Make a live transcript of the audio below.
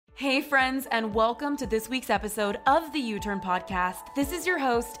Hey friends, and welcome to this week's episode of the U-Turn Podcast. This is your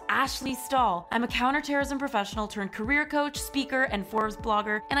host, Ashley Stahl. I'm a counterterrorism professional turned career coach, speaker, and Forbes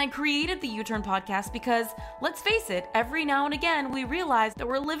blogger, and I created the U-Turn Podcast because, let's face it, every now and again we realize that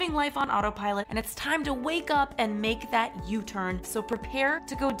we're living life on autopilot and it's time to wake up and make that U-turn. So prepare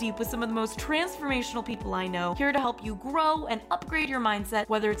to go deep with some of the most transformational people I know, here to help you grow and upgrade your mindset,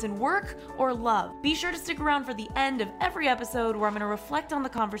 whether it's in work or love. Be sure to stick around for the end of every episode where I'm going to reflect on the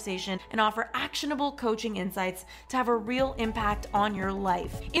conversation and offer actionable coaching insights to have a real impact on your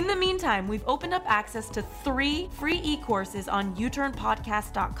life. In the meantime, we've opened up access to 3 free e-courses on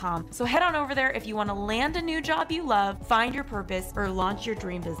uturnpodcast.com. So head on over there if you want to land a new job you love, find your purpose, or launch your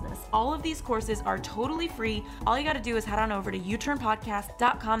dream business. All of these courses are totally free. All you got to do is head on over to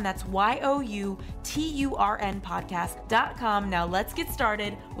uturnpodcast.com. That's YOUTURN podcast.com. Now let's get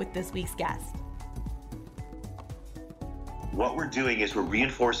started with this week's guest. What we're doing is we're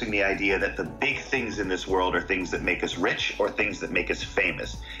reinforcing the idea that the big things in this world are things that make us rich or things that make us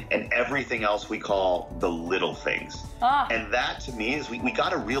famous. And everything else we call the little things. And that to me is we got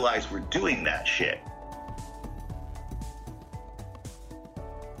to realize we're doing that shit.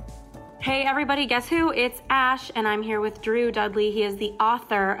 Hey everybody, guess who? It's Ash, and I'm here with Drew Dudley. He is the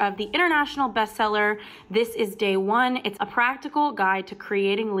author of the international bestseller, This is Day One. It's a practical guide to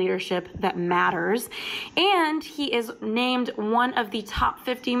creating leadership that matters. And he is named one of the top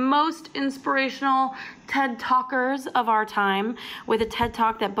 50 most inspirational TED Talkers of our time, with a TED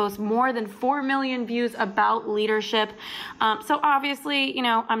Talk that boasts more than 4 million views about leadership. So obviously,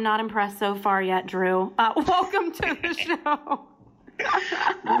 I'm not impressed so far yet, Drew. Welcome to the show.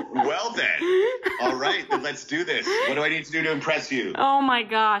 Well then, all right, then let's do this. What do I need to do to impress you? Oh my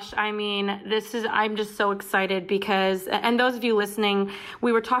gosh, I'm just so excited because, and those of you listening,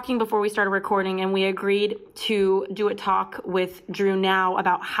 we were talking before we started recording and we agreed to do a talk with Drew now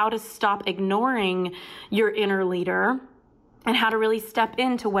about how to stop ignoring your inner leader and how to really step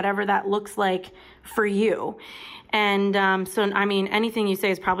into whatever that looks like for you. And anything you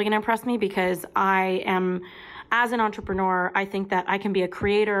say is probably going to impress me because as an entrepreneur, I think that I can be a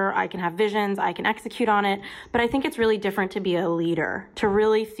creator, I can have visions, I can execute on it, but I think it's really different to be a leader, to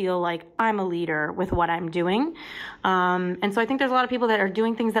really feel like I'm a leader with what I'm doing. And so I think there's a lot of people that are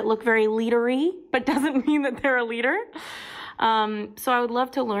doing things that look very leadery, but doesn't mean that they're a leader. So I would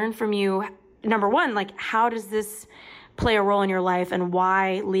love to learn from you, number one, like how does this play a role in your life and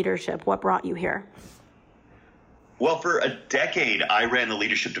why leadership? What brought you here? Well, for a decade, I ran the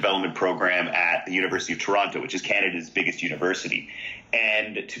leadership development program at the University of Toronto, which is Canada's biggest university.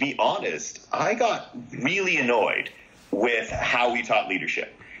 And to be honest, I got really annoyed with how we taught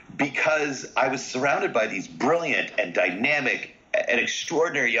leadership because I was surrounded by these brilliant and dynamic and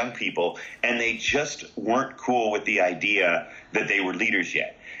extraordinary young people, and they just weren't cool with the idea that they were leaders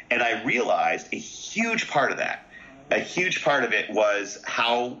yet. And I realized a huge part of it was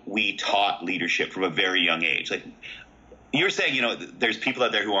how we taught leadership from a very young age. Like you're saying, there's people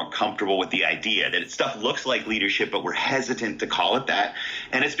out there who aren't comfortable with the idea that stuff looks like leadership, but we're hesitant to call it that.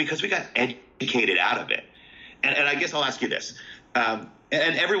 And it's because we got educated out of it. And I guess I'll ask you this, and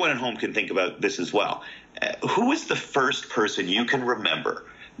everyone at home can think about this as well. Who is the first person you can remember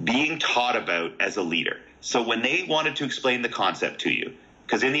being taught about as a leader? So when they wanted to explain the concept to you,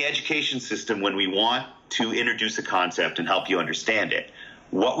 because in the education system, when we want to introduce a concept and help you understand it,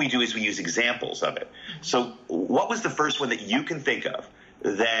 what we do is we use examples of it. So what was the first one that you can think of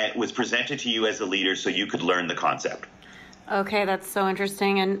that was presented to you as a leader so you could learn the concept? Okay, that's so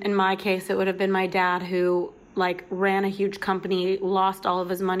interesting. And in my case, it would have been my dad who ran a huge company, lost all of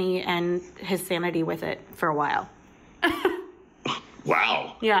his money and his sanity with it for a while.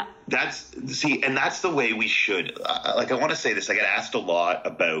 Wow. Yeah. That's the way we should. I want to say this. I get asked a lot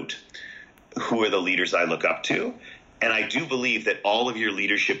about who are the leaders I look up to. And I do believe that all of your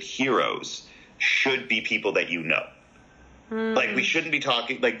leadership heroes should be people that you know. Like we shouldn't be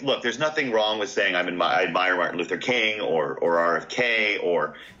talking look, there's nothing wrong with saying I admire Martin Luther King or RFK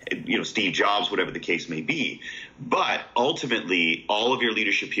or Steve Jobs, whatever the case may be. But ultimately, all of your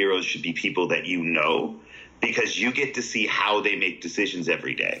leadership heroes should be people that you know, because you get to see how they make decisions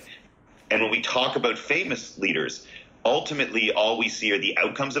every day. And when we talk about famous leaders, ultimately all we see are the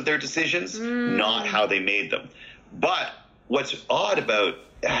outcomes of their decisions, not how they made them. But what's odd about,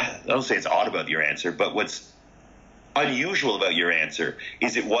 I don't say it's odd about your answer, but what's unusual about your answer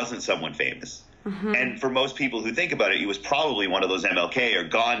is it wasn't someone famous. And for most people who think about it, he was probably one of those MLK or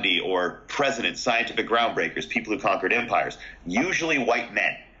Gandhi or presidents, scientific groundbreakers, people who conquered empires, usually white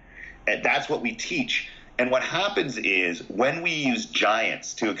men. And that's what we teach. And what happens is when we use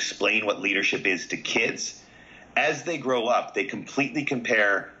giants to explain what leadership is to kids, as they grow up, they completely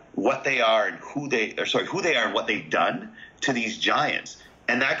compare what they are and who they are and what they've done to these giants.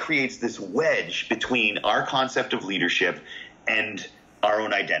 And that creates this wedge between our concept of leadership and our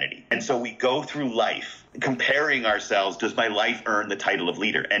own identity. And so we go through life comparing ourselves. Does my life earn the title of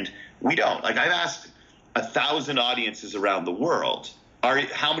leader? And we don't. Like, I've asked 1,000 audiences around the world,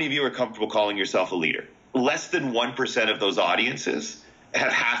 how many of you are comfortable calling yourself a leader? Less than 1% of those audiences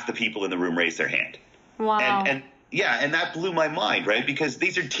have half the people in the room raise their hand. Wow. And that blew my mind, right? Because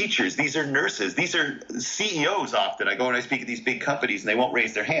these are teachers, these are nurses, these are CEOs often. I go and I speak at these big companies and they won't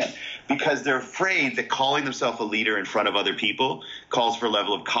raise their hand because they're afraid that calling themselves a leader in front of other people calls for a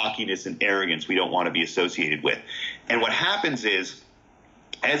level of cockiness and arrogance we don't want to be associated with. And what happens is,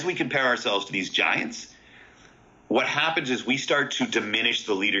 as we compare ourselves to these giants, what happens is we start to diminish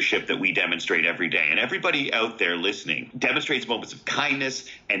the leadership that we demonstrate every day. And everybody out there listening demonstrates moments of kindness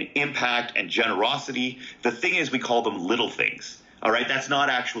and impact and generosity. The thing is, we call them little things. All right, that's not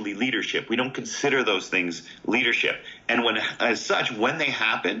actually leadership. We don't consider those things leadership. And as such, when they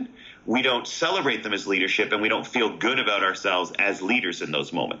happen, we don't celebrate them as leadership and we don't feel good about ourselves as leaders in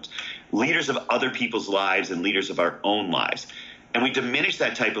those moments. Leaders of other people's lives and leaders of our own lives. And we diminish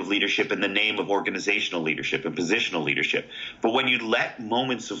that type of leadership in the name of organizational leadership and positional leadership. But when you let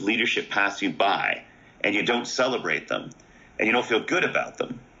moments of leadership pass you by and you don't celebrate them and you don't feel good about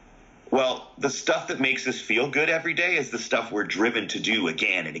them, well, the stuff that makes us feel good every day is the stuff we're driven to do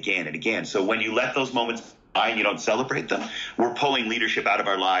again and again and again. So when you let those moments by and you don't celebrate them, we're pulling leadership out of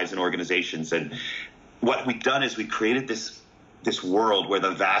our lives and organizations. And what we've done is we created this world where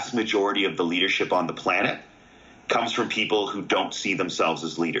the vast majority of the leadership on the planet comes from people who don't see themselves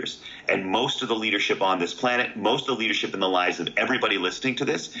as leaders. And most of the leadership on this planet, most of the leadership in the lives of everybody listening to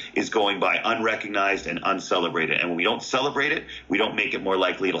this is going by unrecognized and uncelebrated. And when we don't celebrate it, we don't make it more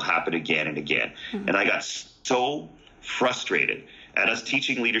likely it'll happen again and again. Mm-hmm. And I got so frustrated at us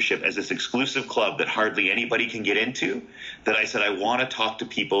teaching leadership as this exclusive club that hardly anybody can get into, that I said I want to talk to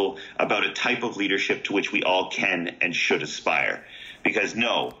people about a type of leadership to which we all can and should aspire. Because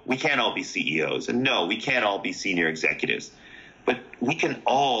no, we can't all be CEOs, and no, we can't all be senior executives. But we can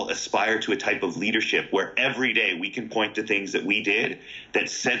all aspire to a type of leadership where every day we can point to things that we did that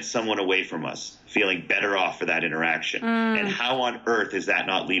sent someone away from us feeling better off for that interaction. And how on earth is that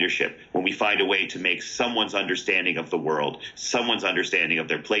not leadership when we find a way to make someone's understanding of the world, someone's understanding of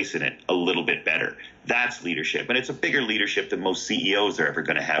their place in it a little bit better? That's leadership. And it's a bigger leadership than most CEOs are ever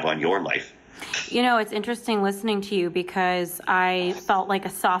going to have on your life. You know, it's interesting listening to you because I felt like a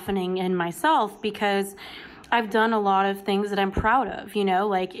softening in myself because I've done a lot of things that I'm proud of, you know,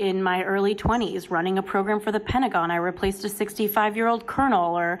 like in my early 20s, running a program for the Pentagon. I replaced a 65-year-old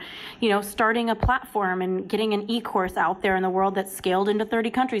colonel, or, you know, starting a platform and getting an e-course out there in the world that's scaled into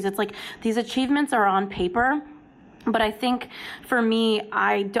 30 countries. It's like these achievements are on paper. But I think for me,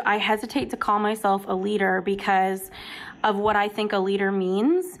 I hesitate to call myself a leader because of what I think a leader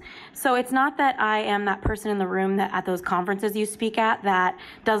means. So it's not that I am that person in the room that at those conferences you speak at that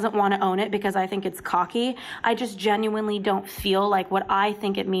doesn't want to own it because I think it's cocky. I just genuinely don't feel like what I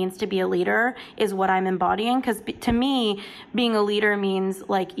think it means to be a leader is what I'm embodying. Because to me, being a leader means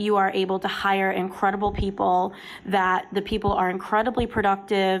like you are able to hire incredible people, that the people are incredibly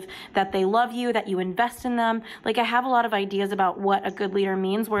productive, that they love you, that you invest in them. Like I have a lot of ideas about what a good leader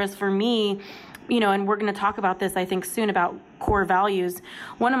means. Whereas for me, you know, and we're going to talk about this, I think, soon about core values.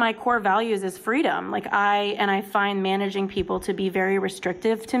 One of my core values is freedom. Like I find managing people to be very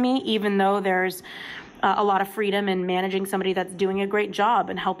restrictive to me, even though there's a lot of freedom in managing somebody that's doing a great job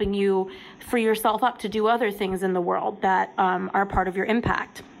and helping you free yourself up to do other things in the world that are part of your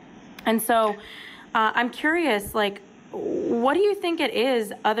impact. And so I'm curious, like, what do you think it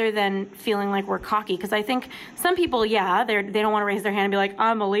is other than feeling like we're cocky? Because I think some people, yeah, they don't want to raise their hand and be like,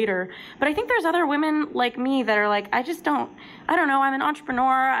 I'm a leader. But I think there's other women like me that are like, I don't know, I'm an entrepreneur.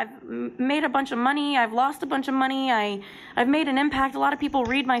 I've made a bunch of money. I've lost a bunch of money. I've made an impact. A lot of people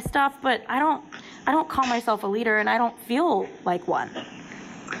read my stuff, but I don't call myself a leader and I don't feel like one.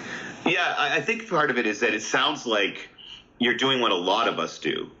 Yeah, I think part of it is that it sounds like you're doing what a lot of us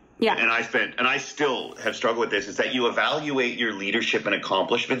do. Yeah. And I still have struggled with this, is that you evaluate your leadership and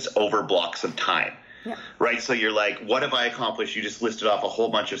accomplishments over blocks of time. Yeah. Right? So you're like, what have I accomplished? You just listed off a whole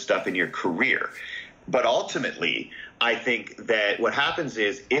bunch of stuff in your career. But ultimately, I think that what happens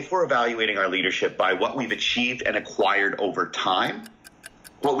is if we're evaluating our leadership by what we've achieved and acquired over time,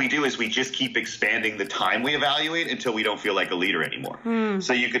 what we do is we just keep expanding the time we evaluate until we don't feel like a leader anymore.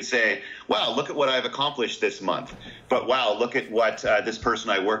 So you could say, wow, look at what I've accomplished this month. But wow, look at what this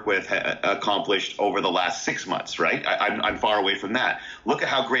person I work with accomplished over the last 6 months, right? I'm far away from that. Look at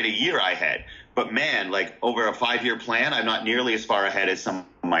how great a year I had. But man, like over a 5-year plan, I'm not nearly as far ahead as some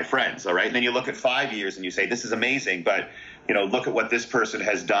of my friends. All right. And then you look at 5 years and you say, this is amazing, but look at what this person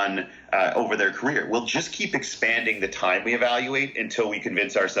has done over their career. We'll just keep expanding the time we evaluate until we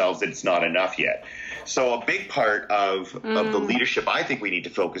convince ourselves that it's not enough yet. So a big part of the leadership I think we need to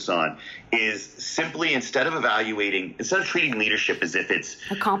focus on is simply instead of treating leadership as if it's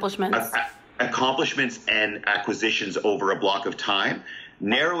accomplishments and acquisitions over a block of time,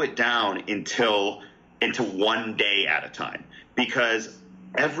 narrow it down into one day at a time, because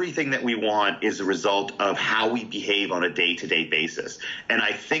everything that we want is a result of how we behave on a day-to-day basis. And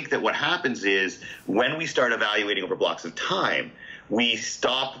I think that what happens is when we start evaluating over blocks of time, we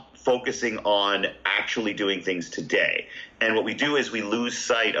stop focusing on actually doing things today. And what we do is we lose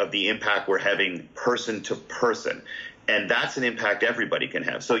sight of the impact we're having person to person. And that's an impact everybody can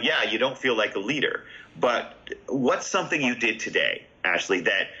have. So yeah, you don't feel like a leader, but what's something you did today, Ashley,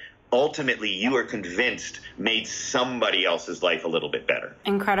 that ultimately you are convinced made somebody else's life a little bit better?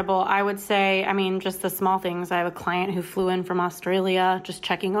 Incredible. I would say, just the small things. I have a client who flew in from Australia, just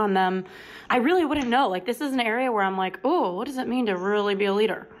checking on them. I really wouldn't know. Like, this is an area where I'm like, oh, what does it mean to really be a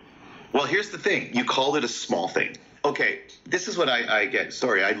leader? Well, here's the thing. You called it a small thing. Okay, this is what I get.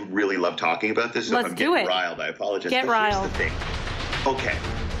 Sorry, I really love talking about this. Let's do it. Riled. I apologize. Get riled. Here's the thing. Okay.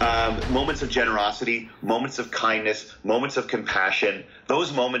 Moments of generosity, moments of kindness, moments of compassion,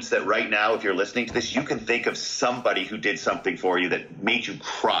 those moments that right now, if you're listening to this, you can think of somebody who did something for you that made you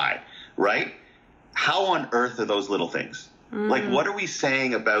cry, right? How on earth are those little things? Like, what are we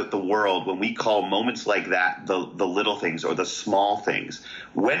saying about the world when we call moments like that the little things or the small things?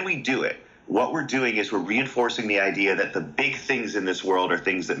 When we do it, what we're doing is we're reinforcing the idea that the big things in this world are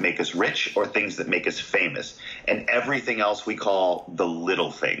things that make us rich or things that make us famous. And everything else we call the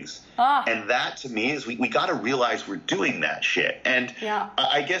little things. And that, to me, is we got to realize we're doing that shit. And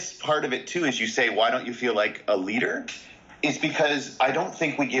I guess part of it, too, is you say, why don't you feel like a leader? Is because I don't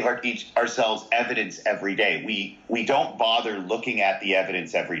think we give ourselves evidence every day. We don't bother looking at the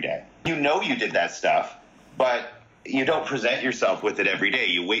evidence every day. You did that stuff, but you don't present yourself with it every day.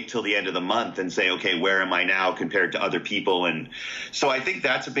 You wait till the end of the month and say, okay, where am I now compared to other people? And so I think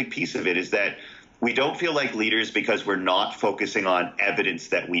that's a big piece of it, is that we don't feel like leaders because we're not focusing on evidence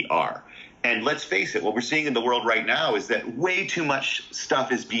that we are. And let's face it, what we're seeing in the world right now is that way too much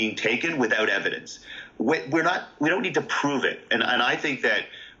stuff is being taken without evidence. We don't need to prove it. And I think that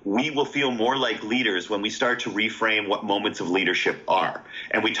we will feel more like leaders when we start to reframe what moments of leadership are.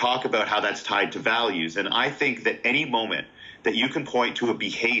 And we talk about how that's tied to values. And I think that any moment that you can point to a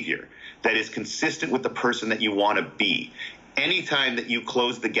behavior that is consistent with the person that you want to be, anytime that you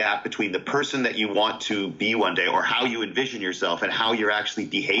close the gap between the person that you want to be one day or how you envision yourself and how you're actually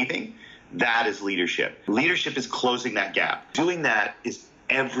behaving, that is leadership. Leadership is closing that gap. Doing that is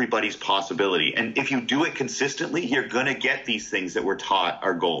everybody's possibility. And if you do it consistently, you're going to get these things that we're taught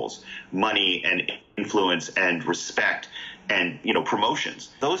are goals: money and influence and respect and, promotions.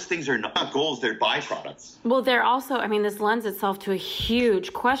 Those things are not goals, they're byproducts. Well, they're also, this lends itself to a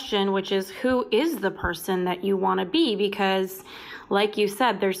huge question, which is, who is the person that you want to be? Because like you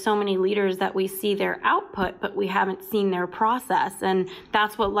said, there's so many leaders that we see their output, but we haven't seen their process. And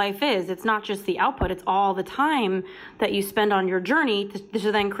that's what life is. It's not just the output. It's all the time that you spend on your journey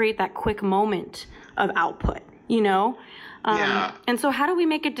to then create that quick moment of output, And so how do we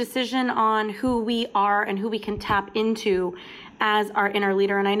make a decision on who we are and who we can tap into as our inner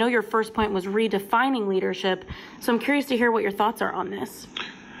leader? And I know your first point was redefining leadership. So I'm curious to hear what your thoughts are on this.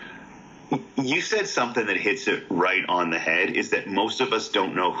 You said something that hits it right on the head, is that most of us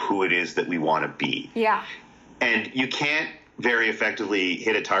don't know who it is that we want to be. Yeah. And you can't very effectively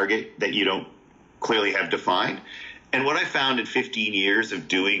hit a target that you don't clearly have defined. And what I found in 15 years of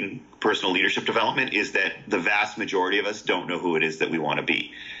doing personal leadership development is that the vast majority of us don't know who it is that we want to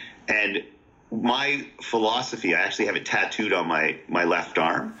be. And my philosophy, I actually have it tattooed on my left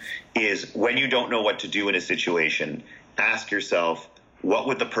arm, is when you don't know what to do in a situation, ask yourself, what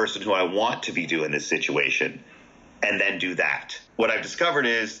would the person who I want to be doing in this situation? And then do that. What I've discovered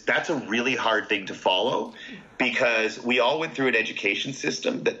is that's a really hard thing to follow, because we all went through an education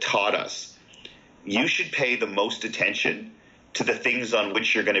system that taught us you should pay the most attention to the things on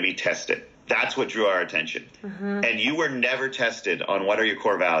which you're going to be tested. That's what drew our attention. Mm-hmm. And you were never tested on what are your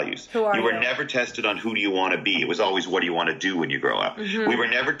core values. You were never tested on who do you want to be. It was always what do you want to do when you grow up. Mm-hmm. We were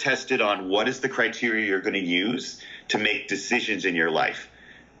never tested on what is the criteria you're going to use to make decisions in your life.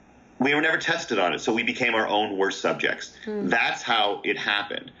 We were never tested on it, so we became our own worst subjects. That's how it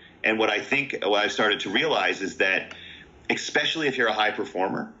happened. And what I've started to realize is that, especially if you're a high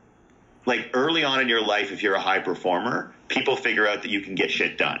performer, like early on in your life, if you're a high performer, people figure out that you can get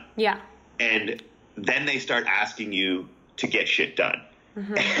shit done. Yeah. And then they start asking you to get shit done.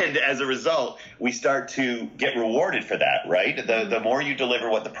 And as a result, we start to get rewarded for that, right? The more you deliver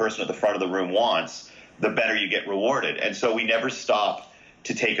what the person at the front of the room wants, the better you get rewarded. And so we never stop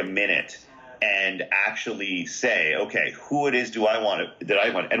to take a minute and actually say, okay, who it is that I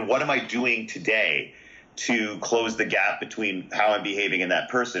want, and what am I doing today to close the gap between how I'm behaving and that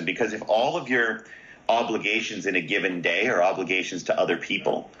person? Because if all of your obligations in a given day are obligations to other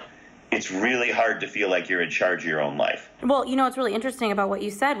people, it's really hard to feel like you're in charge of your own life. Well, what's really interesting about what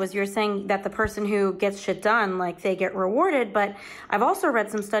you said was you're saying that the person who gets shit done, like, they get rewarded. But I've also read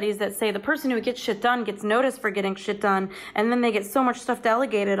some studies that say the person who gets shit done gets noticed for getting shit done, and then they get so much stuff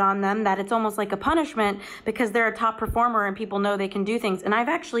delegated on them that it's almost like a punishment because they're a top performer and people know they can do things. And I've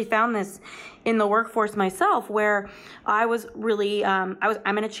actually found this in the workforce myself, where I was really, I'm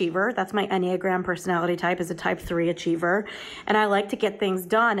an achiever. That's my Enneagram personality type, is a type 3 achiever. And I like to get things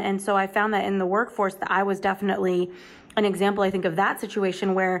done. And so I found that in the workforce that I was definitely an example, I think, of that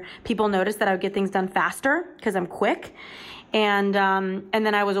situation where people noticed that I would get things done faster because I'm quick. And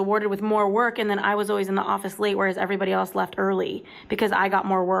then I was awarded with more work, and then I was always in the office late, whereas everybody else left early because I got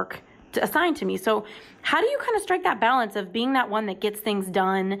more work assigned to me. So how do you kind of strike that balance of being that one that gets things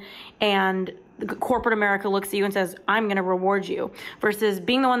done and corporate America looks at you and says, I'm going to reward you, versus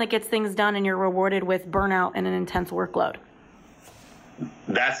being the one that gets things done and you're rewarded with burnout and an intense workload?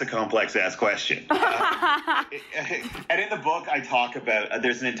 That's a complex ass question. And in the book, I talk about,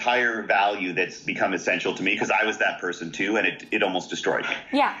 there's an entire value that's become essential to me because I was that person too, and it almost destroyed me.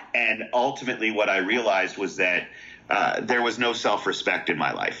 Yeah. And ultimately what I realized was that there was no self-respect in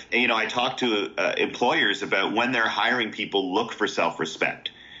my life. And, I talk to employers about when they're hiring people, look for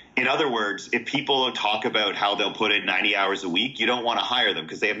self-respect. In other words, if people talk about how they'll put in 90 hours a week, you don't want to hire them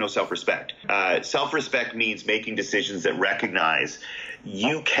because they have no self-respect. Self-respect means making decisions that recognize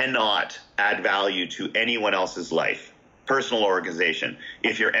you cannot add value to anyone else's life, personal or organization,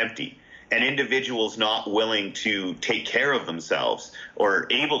 if you're empty. An individual's not willing to take care of themselves or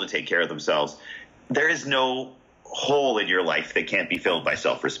able to take care of themselves, there is no hole in your life that can't be filled by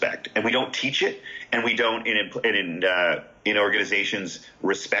self-respect. And we don't teach it, and we don't in organizations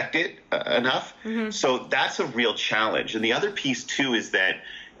respect it enough. So that's a real challenge. And the other piece too is that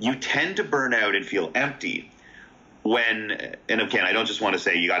you tend to burn out and feel empty when, and again, I don't just want to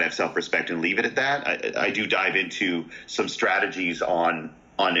say you got to have self-respect and leave it at that. I do dive into some strategies on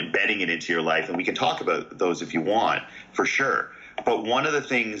embedding it into your life, and we can talk about those if you want, for sure. But one of the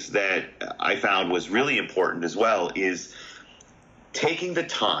things that I found was really important as well is taking the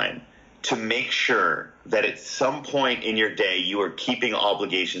time to make sure that at some point in your day you are keeping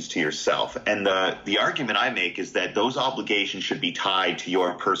obligations to yourself. And the argument I make is that those obligations should be tied to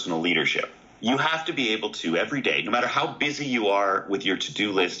your personal leadership. You have to be able to, every day, no matter how busy you are with your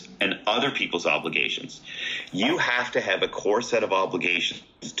to-do list and other people's obligations, you have to have a core set of obligations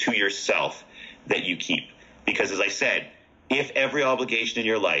to yourself that you keep. Because as I said, if every obligation in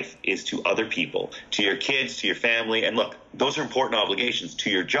your life is to other people, to your kids, to your family, and look, those are important obligations,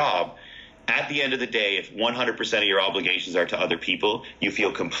 to your job, at the end of the day, if 100% of your obligations are to other people, you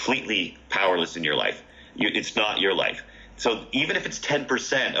feel completely powerless in your life. It's not your life. So even if it's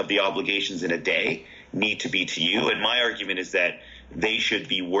 10% of the obligations in a day need to be to you, and my argument is that they should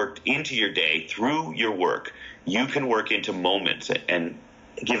be worked into your day through your work. You can work into moments and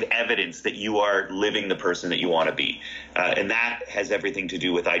give evidence that you are living the person that you want to be. And that has everything to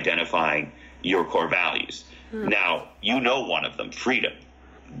do with identifying your core values. Now, one of them, freedom.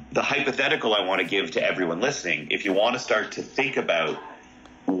 The hypothetical I want to give to everyone listening, if you want to start to think about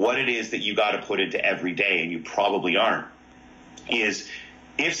what it is that you got to put into every day, and you probably aren't, is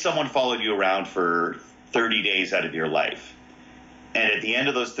if someone followed you around for 30 days out of your life, and at the end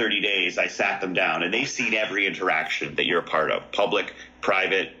of those 30 days, I sat them down and they've seen every interaction that you're a part of, public,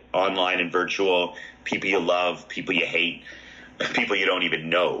 private, online and virtual, people you love, people you hate, people you don't even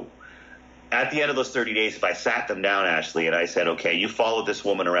know. At the end of those 30 days, if I sat them down, Ashley, and I said, okay, you followed this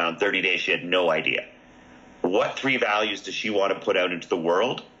woman around 30 days, she had no idea. What 3 values does she want to put out into the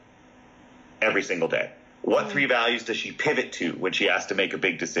world every single day? What 3 values does she pivot to when she has to make a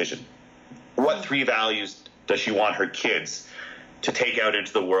big decision? What 3 values does she want her kids to take out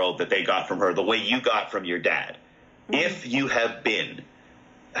into the world that they got from her, the way you got from your dad? If you've been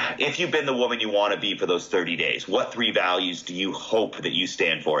the woman you want to be for those 30 days, what 3 values do you hope that you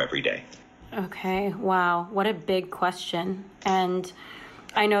stand for every day? Okay, wow, what a big question. And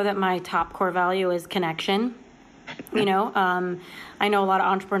I know that my top core value is connection. You know, I know a lot of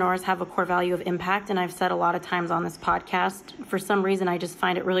entrepreneurs have a core value of impact, and I've said a lot of times on this podcast, for some reason, I just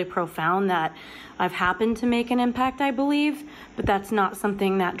find it really profound that I've happened to make an impact, I believe, but that's not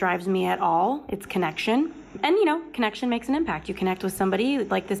something that drives me at all. It's connection. And, you know, connection makes an impact. You connect with somebody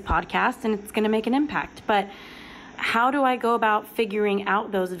like this podcast, and it's going to make an impact. But how do I go about figuring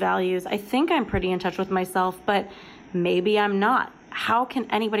out those values? I think I'm pretty in touch with myself, but maybe I'm not. How can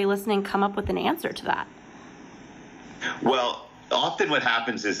anybody listening come up with an answer to that? Well, often what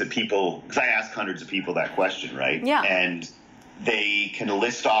happens is that people, because I ask hundreds of people that question, right? Yeah. And they can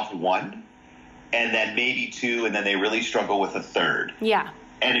list off one, and then maybe two, and then they really struggle with a third. Yeah.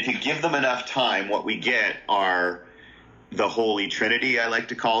 And if you give them enough time, what we get are the Holy Trinity, I like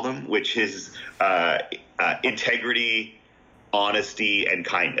to call them, which is integrity, honesty, and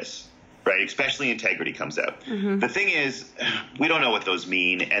kindness. Right, especially integrity comes out. Mm-hmm. The thing is, we don't know what those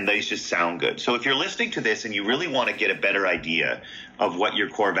mean, and these just sound good. So if you're listening to this and you really want to get a better idea of what your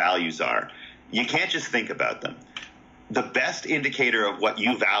core values are, you can't just think about them. The best indicator of what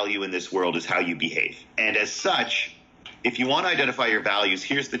you value in this world is how you behave. And as such, if you want to identify your values,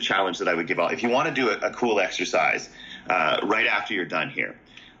 here's the challenge that I would give all. If you want to do a cool exercise right after you're done here,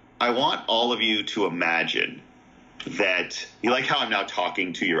 I want all of you to imagine that you like how I'm now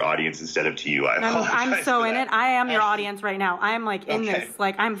talking to your audience instead of to you. I'm so in it. I am your audience right now. I am like in this,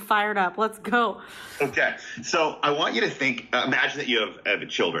 like I'm fired up. Let's go. Okay. So I want you to think, imagine that you have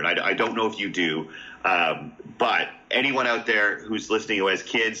children. I don't know if you do, but anyone out there who's listening who has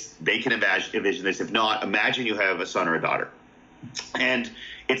kids, they can envision this. If not, imagine you have a son or a daughter. And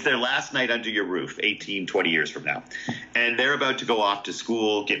it's their last night under your roof, 18, 20 years from now. And they're about to go off to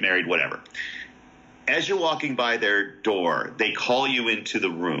school, get married, whatever. As you're walking by their door, they call you into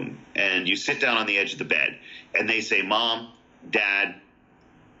the room, and you sit down on the edge of the bed, and they say, Mom, Dad,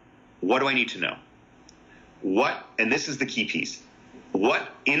 what do I need to know? What, and this is the key piece, what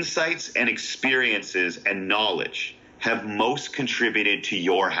insights and experiences and knowledge have most contributed to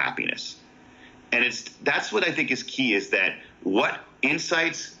your happiness? And that's what I think is key, is that what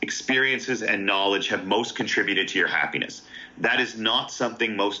insights, experiences, and knowledge have most contributed to your happiness. That is not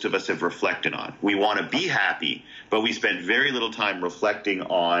something most of us have reflected on. We want to be happy, but we spend very little time reflecting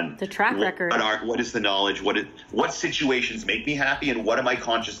on the track record. What is the knowledge? What situations make me happy, and what am I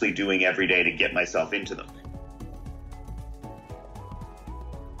consciously doing every day to get myself into them?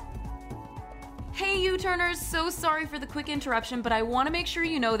 Hey U-Turners, so sorry for the quick interruption, but I want to make sure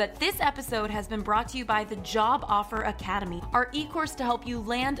you know that this episode has been brought to you by the Job Offer Academy, our e-course to help you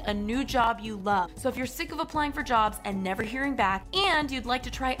land a new job you love. So if you're sick of applying for jobs and never hearing back, and you'd like to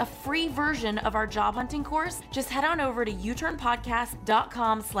try a free version of our job hunting course, just head on over to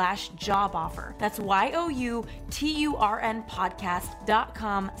youturnpodcast.com/job offer. That's YOUTURN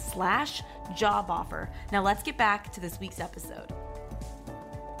podcast.com/job offer. Now let's get back to this week's episode.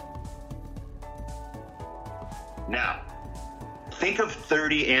 Now, think of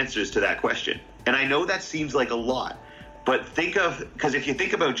 30 answers to that question. And I know that seems like a lot, but because if you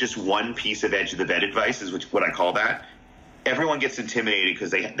think about just one piece of edge of the bed advice, is what I call that, everyone gets intimidated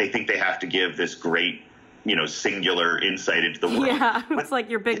because they think they have to give this great, singular insight into the world. Yeah, it's like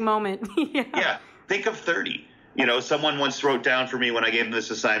your big moment. Yeah, think of 30. Someone once wrote down for me when I gave them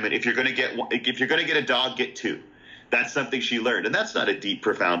this assignment, if you're going to get a dog, get 2. That's something she learned. And that's not a deep,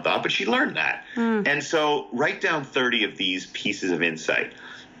 profound thought, but she learned that. And so write down 30 of these pieces of insight,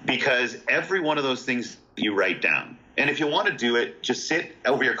 because every one of those things you write down. And if you want to do it, just sit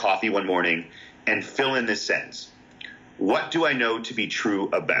over your coffee one morning and fill in this sentence. What do I know to be true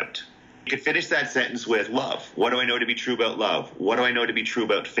about? You could finish that sentence with love. What do I know to be true about love? What do I know to be true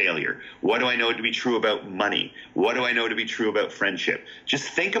about failure? What do I know to be true about money? What do I know to be true about friendship? Just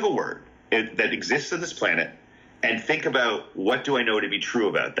think of a word that exists on this planet, and think about, what do I know to be true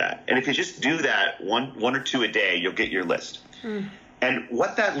about that? And if you just do that one or two a day, you'll get your list. And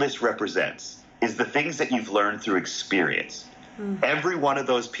what that list represents is the things that you've learned through experience. Every one of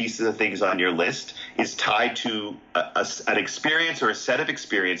those pieces of things on your list is tied to an experience or a set of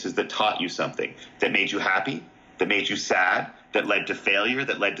experiences that taught you something, that made you happy, that made you sad, that led to failure,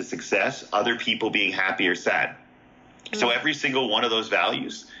 that led to success, other people being happy or sad. So every single one of those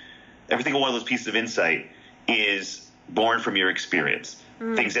values, every single one of those pieces of insight is born from your experience,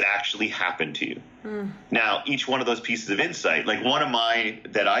 things that actually happened to you. Now, each one of those pieces of insight, like one of mine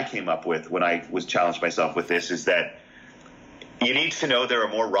that I came up with when I was challenged myself with this, is that you need to know there are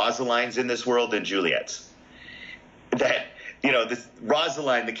more Rosalines in this world than Juliets. That, this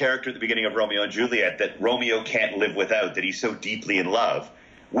Rosaline, the character at the beginning of Romeo and Juliet, that Romeo can't live without, that he's so deeply in love.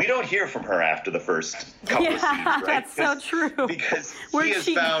 We don't hear from her after the first couple of scenes, right? That's so true. Because he has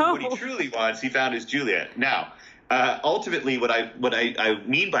found what he truly wants. He found his Juliet. Now, ultimately, what I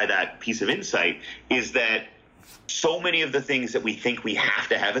mean by that piece of insight is that so many of the things that we think we have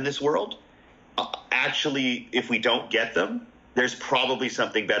to have in this world, actually, if we don't get them, there's probably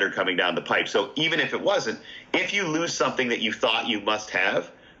something better coming down the pipe. So even if it wasn't, if you lose something that you thought you must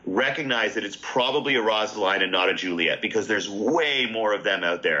have, recognize that it's probably a Rosaline and not a Juliet, because there's way more of them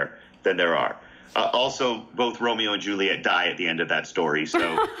out there than there are. Also, both Romeo and Juliet die at the end of that story.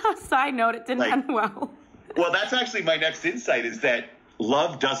 So, side note, it didn't end well. Well, that's actually my next insight, is that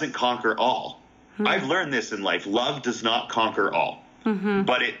love doesn't conquer all. I've learned this in life. Love does not conquer all,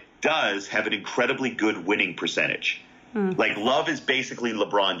 but it does have an incredibly good winning percentage. Like, love is basically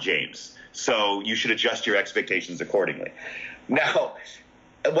LeBron James, so you should adjust your expectations accordingly. Now,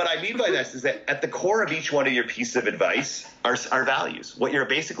 what I mean by this is that at the core of each one of your pieces of advice are values. What you're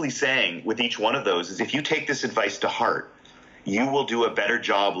basically saying with each one of those is, if you take this advice to heart, you will do a better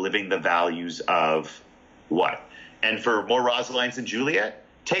job living the values of what? And for more Rosalines and Juliet,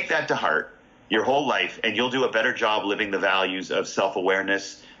 take that to heart your whole life, and you'll do a better job living the values of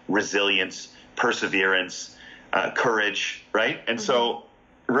self-awareness, resilience, perseverance, courage, right? And so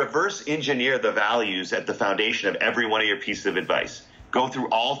reverse engineer the values at the foundation of every one of your pieces of advice. Go through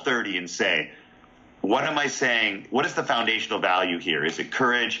all 30 and say, what am I saying? What is the foundational value here? Is it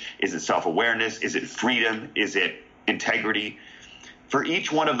courage? Is it self-awareness? Is it freedom? Is it integrity? For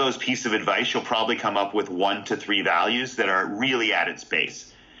each one of those pieces of advice, you'll probably come up with 1 to 3 values that are really at its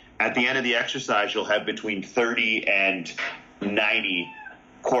base. At the end of the exercise, you'll have between 30 and 90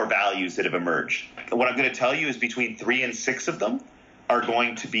 core values that have emerged. What I'm going to tell you is between 3 and 6 of them are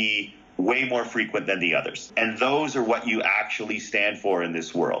going to be way more frequent than the others. And those are what you actually stand for in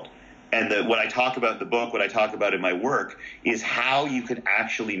this world. And what I talk about in the book, what I talk about in my work, is how you can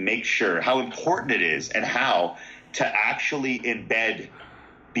actually make sure how important it is, and how to actually embed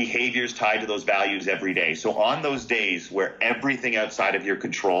behaviors tied to those values every day. So on those days where everything outside of your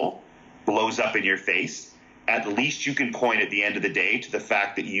control blows up in your face, at least you can point at the end of the day to the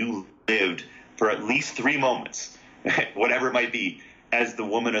fact that you lived for at least 3 moments, whatever it might be, as the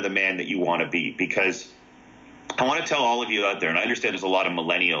woman or the man that you want to be. Because I want to tell all of you out there, and I understand there's a lot of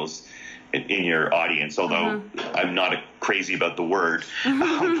millennials in your audience, although I'm not crazy about the word.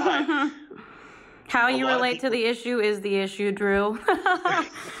 But how you relate to the issue is the issue, Drew.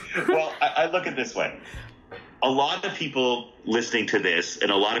 Well, I look at it this way. A lot of people listening to this,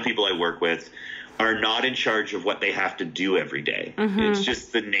 and a lot of people I work with, are not in charge of what they have to do every day. It's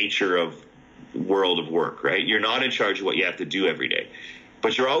just the nature of world of work, right? You're not in charge of what you have to do every day,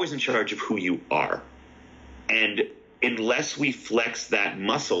 but you're always in charge of who you are. And unless we flex that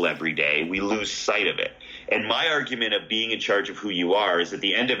muscle every day, we lose sight of it. And my argument of being in charge of who you are is, at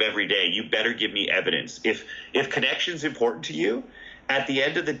the end of every day, you better give me evidence. If connection's important to you, at the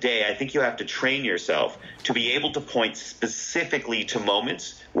end of the day, I think you have to train yourself to be able to point specifically to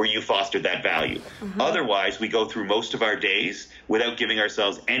moments where you fostered that value. Otherwise, we go through most of our days without giving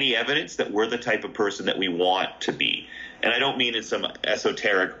ourselves any evidence that we're the type of person that we want to be. And I don't mean in some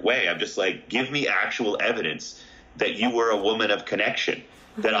esoteric way. I'm just like, give me actual evidence that you were a woman of connection,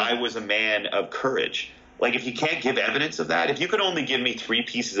 that I was a man of courage. Like, if you can't give evidence of that, if you could only give me 3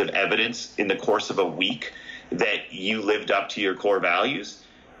 pieces of evidence in the course of a week that you lived up to your core values,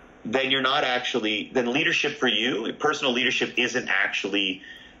 then you're not actually, then leadership for you, personal leadership isn't actually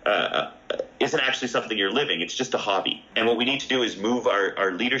something you're living. It's just a hobby. And what we need to do is move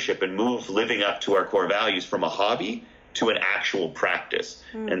our leadership and move living up to our core values from a hobby to an actual practice.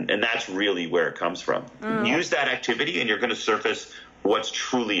 And that's really where it comes from. Use that activity, and you're going to surface what's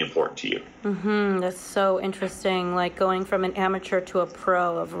truly important to you. That's so interesting, like going from an amateur to a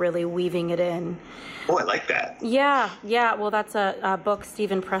pro, of really weaving it in. Oh, I like that. Yeah. Well, that's a book,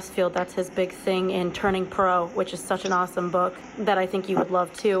 Stephen Pressfield, that's his big thing in Turning Pro, which is such an awesome book that I think you would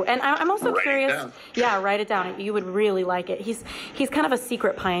love too. And I'm also curious. Write it down. You would really like it. He's kind of a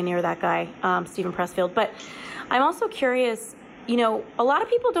secret pioneer, that guy, Stephen Pressfield. But I'm also curious, you know, a lot of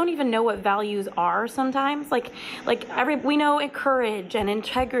people don't even know what values are sometimes. We know courage and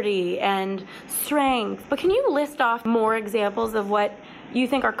integrity and strength, but can you list off more examples of what you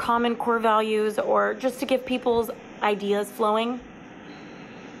think are common core values, or just to give people's ideas flowing?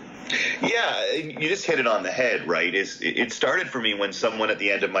 Yeah, you just hit it on the head, right? It started for me when someone at the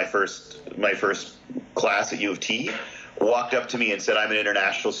end of my first class at U of T walked up to me and said, "I'm an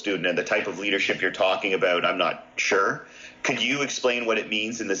international student, and the type of leadership you're talking about, I'm not sure. Could you explain what it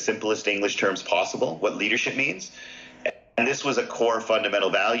means in the simplest English terms possible, what leadership means?" And this was a core fundamental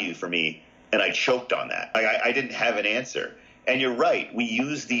value for me, and I choked on that. I didn't have an answer. And you're right, we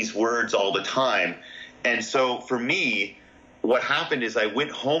use these words all the time. And so for me, what happened is I went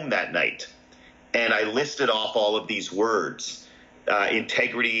home that night And I listed off all of these words,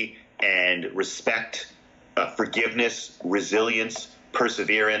 integrity and respect, forgiveness, resilience,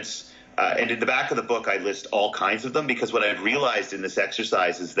 perseverance. And in the back of the book, I list all kinds of them, because what I've realized in this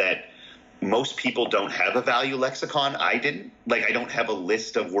exercise is that most people don't have a value lexicon. I didn't. Like, I don't have a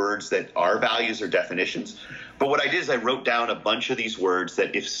list of words that are values or definitions. But what I did is I wrote down a bunch of these words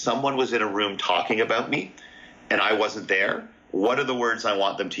that if someone was in a room talking about me and I wasn't there, what are the words I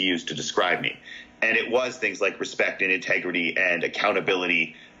want them to use to describe me? And it was things like respect and integrity and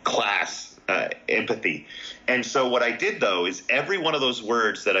accountability, class, empathy. And so what I did, though, is every one of those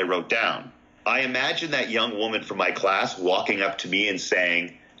words that I wrote down, I imagined that young woman from my class walking up to me and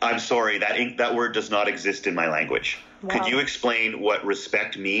saying, "I'm sorry, that word does not exist in my language. Wow. Could you explain what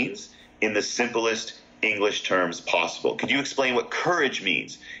respect means in the simplest English terms possible? Could you explain what courage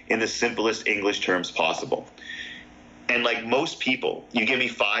means in the simplest English terms possible?" And like most people, you give me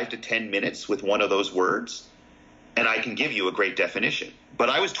 5 to 10 minutes with one of those words, and I can give you a great definition. But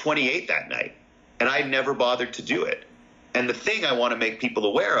I was 28 that night, and I never bothered to do it. And the thing I want to make people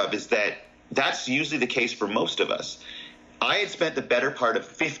aware of is that that's usually the case for most of us. I had spent the better part of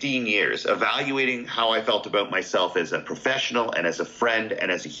 15 years evaluating how I felt about myself as a professional and as a friend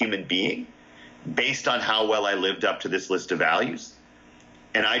and as a human being based on how well I lived up to this list of values.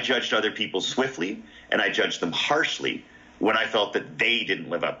 And I judged other people swiftly, and I judged them harshly when I felt that they didn't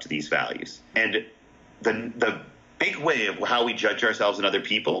live up to these values. And the big way of how we judge ourselves and other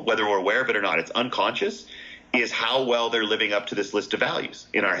people, whether we're aware of it or not, it's unconscious, is how well they're living up to this list of values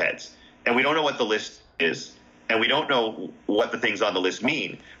in our heads. And we don't know what the list is, and we don't know what the things on the list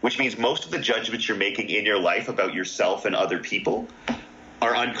mean, which means most of the judgments you're making in your life about yourself and other people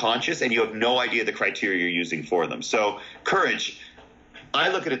are unconscious, and you have no idea the criteria you're using for them. So courage, I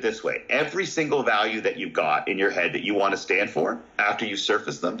look at it this way. Every single value that you've got in your head that you want to stand for, after you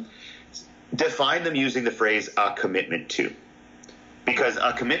surface them, define them using the phrase "a commitment to." Because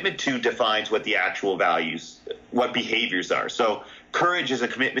a commitment to defines what the actual values, what behaviors are. So courage is a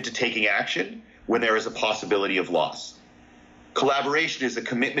commitment to taking action when there is a possibility of loss. Collaboration is a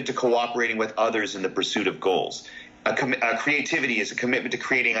commitment to cooperating with others in the pursuit of goals. Creativity is a commitment to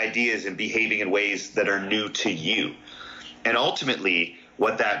creating ideas and behaving in ways that are new to you. And ultimately,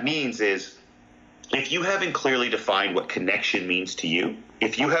 what that means is, if you haven't clearly defined what connection means to you,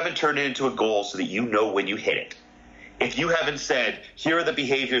 if you haven't turned it into a goal so that you know when you hit it, if you haven't said, here are the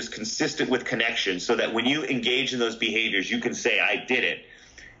behaviors consistent with connection so that when you engage in those behaviors, you can say, I did it,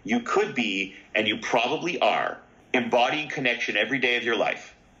 you could be, and you probably are, embodying connection every day of your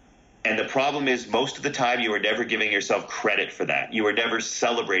life. And the problem is, most of the time, you are never giving yourself credit for that. You are never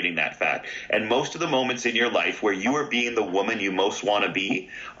celebrating that fact. And most of the moments in your life where you are being the woman you most want to be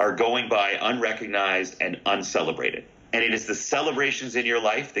are going by unrecognized and uncelebrated. And it is the celebrations in your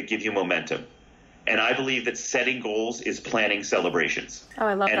life that give you momentum. And I believe that setting goals is planning celebrations. Oh,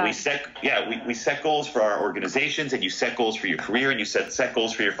 I love that. And we set goals for our organizations, and you set goals for your career, and you set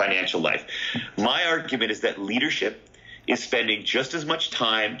goals for your financial life. My argument is that leadership is spending just as much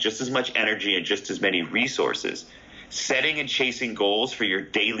time, just as much energy, and just as many resources setting and chasing goals for your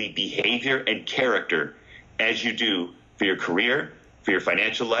daily behavior and character as you do for your career, for your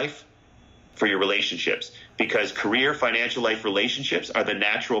financial life, for your relationships. Because career, financial life, relationships are the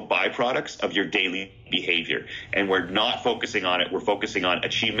natural byproducts of your daily behavior. And we're not focusing on it. We're focusing on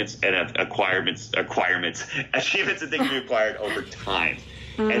achievements and achievements and things we acquired over time.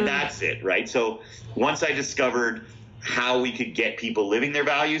 Mm-hmm. And that's it, right? So once I discovered how we could get people living their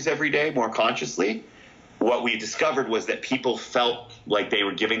values every day more consciously, what we discovered was that people felt like they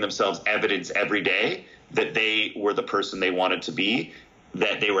were giving themselves evidence every day that they were the person they wanted to be,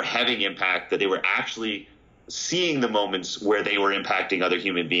 that they were having impact, that they were actually seeing the moments where they were impacting other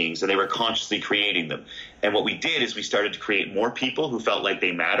human beings, and they were consciously creating them. And what we did is we started to create more people who felt like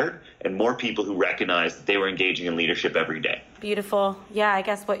they mattered, and more people who recognized that they were engaging in leadership every day. Beautiful. Yeah, I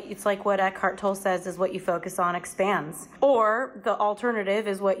guess it's like what Eckhart Tolle says is what you focus on expands. Or the alternative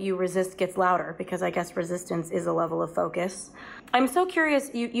is what you resist gets louder, because I guess resistance is a level of focus. I'm so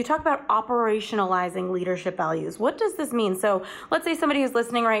curious, you talk about operationalizing leadership values. What does this mean? So let's say somebody who's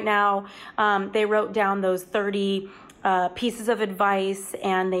listening right now, they wrote down those 30 pieces of advice,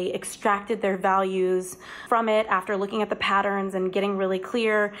 and they extracted their values from it after looking at the patterns and getting really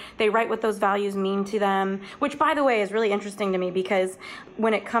clear. They write what those values mean to them, which, by the way, is really interesting to me, because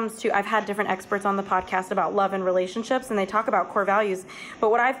when it comes to, I've had different experts on the podcast about love and relationships, and they talk about core values.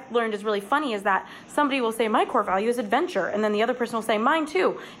 But what I've learned is really funny is that somebody will say, my core value is adventure. And then the other person will say, mine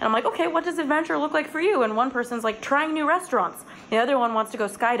too. And I'm like, okay, what does adventure look like for you? And one person's like trying new restaurants. The other one wants to go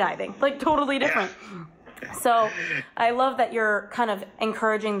skydiving, like totally different. So I love that you're kind of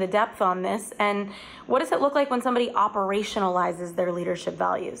encouraging the depth on this. And what does it look like when somebody operationalizes their leadership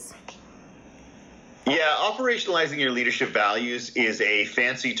values? Yeah, operationalizing your leadership values is a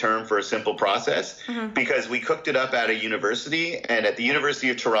fancy term for a simple process because we cooked it up at a university, and at the University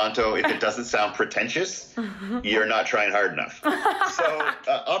of Toronto, if it doesn't sound pretentious, you're not trying hard enough. So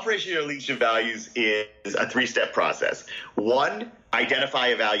operationalizing your leadership values is a 3-step process. 1, identify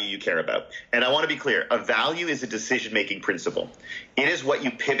a value you care about. And I want to be clear, a value is a decision-making principle. It is what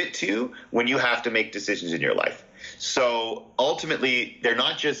you pivot to when you have to make decisions in your life. So ultimately, they're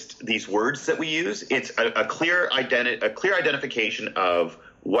not just these words that we use. It's a clear identification of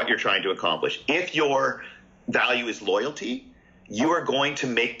what you're trying to accomplish. If your value is loyalty, you are going to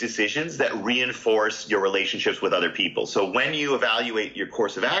make decisions that reinforce your relationships with other people. So when you evaluate your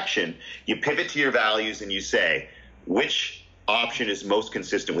course of action, you pivot to your values and you say, which option is most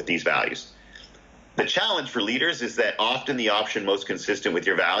consistent with these values? The challenge for leaders is that often the option most consistent with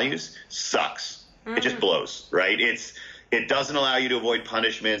your values sucks. It just blows, right? It doesn't allow you to avoid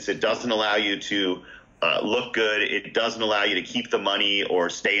punishments. It doesn't allow you to look good. It doesn't allow you to keep the money or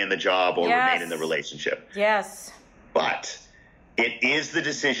stay in the job or remain in the relationship. Yes. But it is the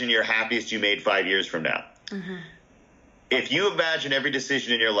decision you're happiest you made 5 years from now. If you imagine every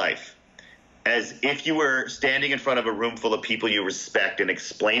decision in your life as if you were standing in front of a room full of people you respect and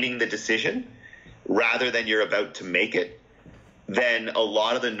explaining the decision rather than you're about to make it, then a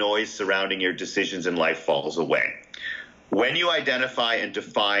lot of the noise surrounding your decisions in life falls away. When you identify and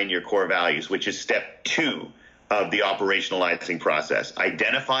define your core values, which is step 2 of the operationalizing process,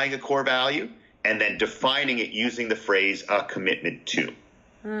 identifying a core value and then defining it using the phrase a commitment to.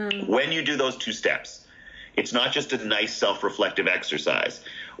 When you do those 2 steps, it's not just a nice self-reflective exercise.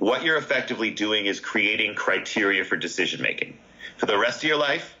 What you're effectively doing is creating criteria for decision making. For the rest of your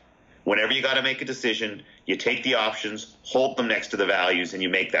life, whenever you got to make a decision, you take the options, hold them next to the values, and you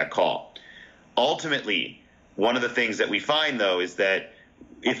make that call. Ultimately, one of the things that we find, though, is that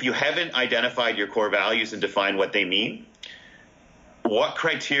if you haven't identified your core values and defined what they mean, what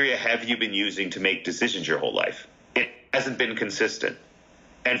criteria have you been using to make decisions your whole life? It hasn't been consistent.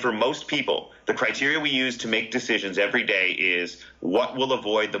 And for most people, the criteria we use to make decisions every day is what will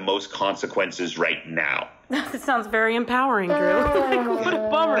avoid the most consequences right now. That sounds very empowering, Drew. What a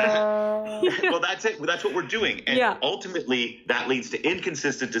bummer. Well, that's it. That's what we're doing. And ultimately, that leads to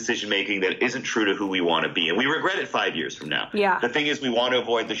inconsistent decision-making that isn't true to who we want to be. And we regret it 5 years from now. Yeah. The thing is, we want to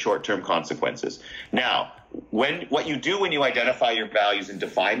avoid the short-term consequences. Now, what you do when you identify your values and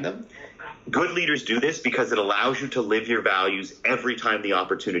define them, good leaders do this because it allows you to live your values every time the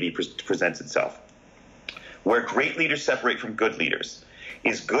opportunity presents itself. Where great leaders separate from good leaders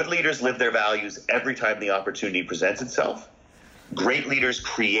is good leaders live their values every time the opportunity presents itself. Great leaders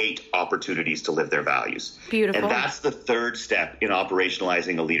create opportunities to live their values. Beautiful. And that's the 3rd step in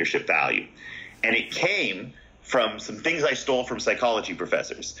operationalizing a leadership value. And it came from some things I stole from psychology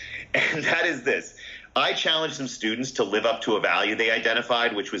professors. And that is this. I challenged some students to live up to a value they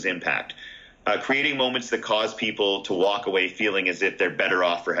identified, which was impact. Creating moments that cause people to walk away feeling as if they're better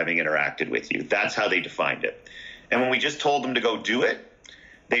off for having interacted with you. That's how they defined it. And when we just told them to go do it,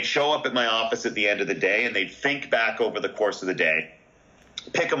 they'd show up at my office at the end of the day and they'd think back over the course of the day,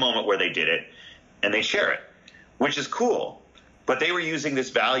 pick a moment where they did it, and they share it, which is cool. But they were using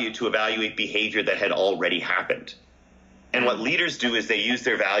this value to evaluate behavior that had already happened. And what leaders do is they use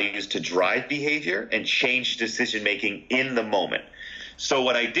their values to drive behavior and change decision-making in the moment. So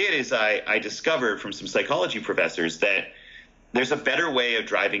what I did is I discovered from some psychology professors that there's a better way of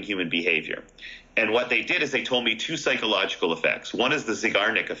driving human behavior. And what they did is they told me 2 psychological effects. One is the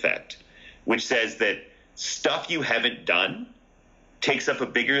Zeigarnik effect, which says that stuff you haven't done takes up a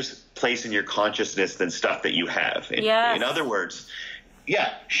bigger place in your consciousness than stuff that you have. In other words,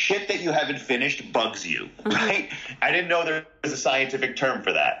 shit that you haven't finished bugs you, right? I didn't know there was a scientific term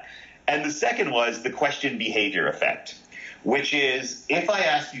for that. And the second was the question behavior effect, which is if I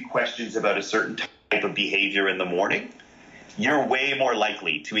ask you questions about a certain type of behavior in the morning, you're way more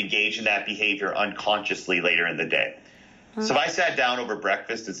likely to engage in that behavior unconsciously later in the day. So if I sat down over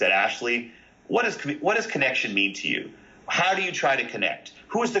breakfast and said, Ashley, what does connection mean to you? How do you try to connect?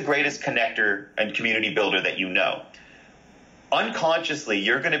 Who is the greatest connector and community builder that you know? Unconsciously,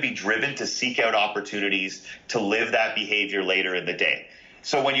 you're going to be driven to seek out opportunities to live that behavior later in the day.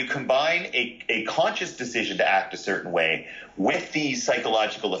 So when you combine a conscious decision to act a certain way with these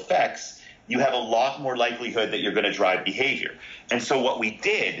psychological effects, you have a lot more likelihood that you're going to drive behavior. And so what we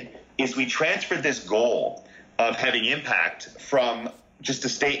did is we transferred this goal of having impact from just a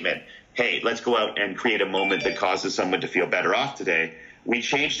statement, hey, let's go out and create a moment that causes someone to feel better off today. We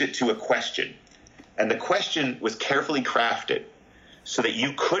changed it to a question. And the question was carefully crafted so that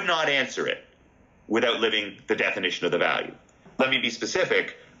you could not answer it without living the definition of the value. Let me be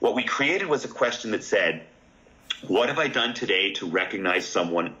specific. What we created was a question that said, what have I done today to recognize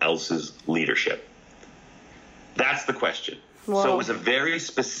someone else's leadership? That's the question. Whoa. So it was a very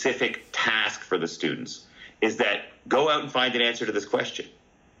specific task for the students, is that go out and find an answer to this question.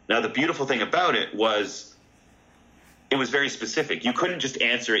 Now, the beautiful thing about it was very specific. You couldn't just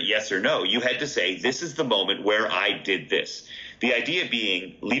answer it yes or no. You had to say, this is the moment where I did this. The idea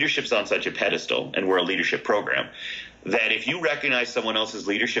being leadership's on such a pedestal, and we're a leadership program, that if you recognize someone else's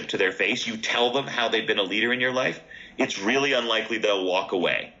leadership to their face, you tell them how they've been a leader in your life, it's really unlikely they'll walk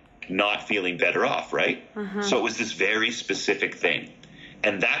away not feeling better off, right? Mm-hmm. So it was this very specific thing.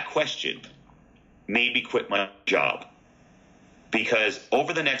 And that question made me quit my job, because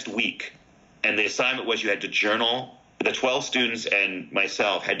over the next week, and the assignment was you had to journal, the 12 students and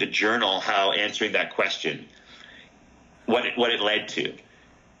myself had to journal how answering that question, what it led to.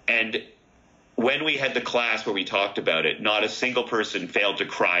 And when we had the class where we talked about it, not a single person failed to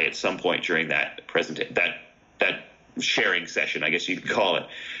cry at some point during that that sharing session, I guess you could call it.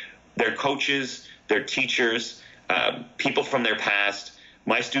 Their coaches, their teachers, people from their past,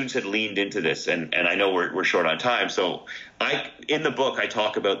 my students had leaned into this, and I know we're short on time. So in the book, I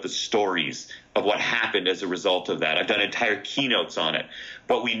talk about the stories of what happened as a result of that. I've done entire keynotes on it,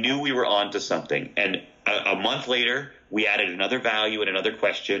 but we knew we were on to something. And a month later, we added another value and another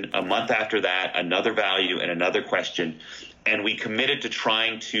question. A month after that, another value and another question. And we committed to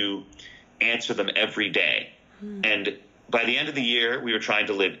trying to answer them every day. And by the end of the year, we were trying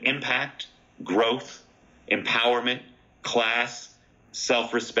to live impact, growth, empowerment, class,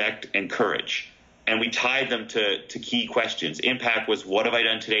 self-respect, and courage. And we tied them to key questions. Impact was, what have I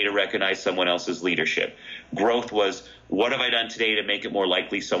done today to recognize someone else's leadership? Growth was, what have I done today to make it more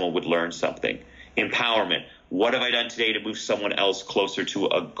likely someone would learn something? Empowerment, what have I done today to move someone else closer to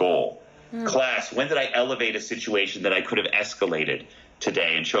a goal? Class, when did I elevate a situation that I could have escalated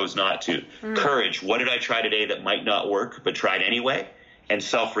today and chose not to? Courage, what did I try today that might not work but tried anyway? And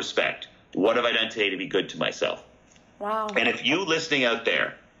self-respect, what have I done today to be good to myself? Wow. And if you listening out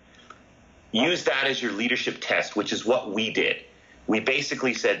there, use that as your leadership test, which is what we did. We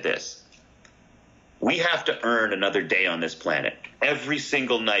basically said this: we have to earn another day on this planet. Every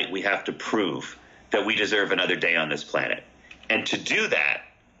single night we have to prove that we deserve another day on this planet. And to do that,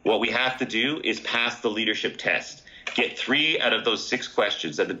 what we have to do is pass the leadership test. Get 3 out of those 6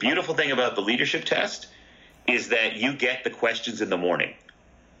 questions. And the beautiful thing about the leadership test is that you get the questions in the morning.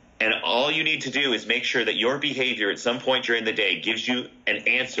 And all you need to do is make sure that your behavior at some point during the day gives you an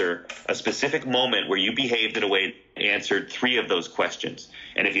answer, a specific moment where you behaved in a way that answered 3 of those questions.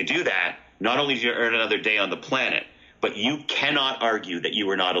 And if you do that, not only do you earn another day on the planet, but you cannot argue that you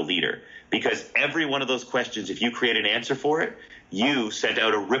were not a leader. Because every one of those questions, if you create an answer for it, you sent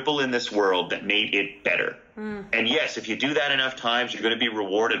out a ripple in this world that made it better. And yes, if you do that enough times, you're going to be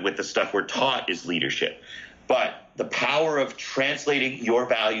rewarded with the stuff we're taught is leadership. But the power of translating your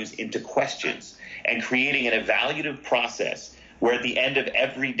values into questions and creating an evaluative process where at the end of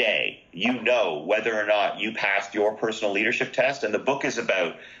every day, you know whether or not you passed your personal leadership test. And the book is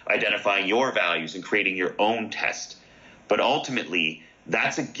about identifying your values and creating your own test. But ultimately,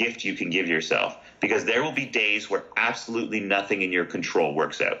 that's a gift you can give yourself, because there will be days where absolutely nothing in your control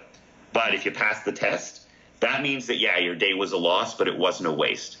works out. But if you pass the test, that means that, yeah, your day was a loss, but it wasn't a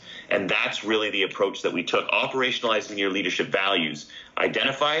waste. And that's really the approach that we took, operationalizing your leadership values.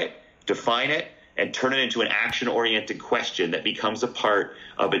 Identify it, define it, and turn it into an action-oriented question that becomes a part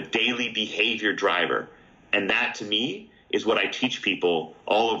of a daily behavior driver. And that, to me, is what I teach people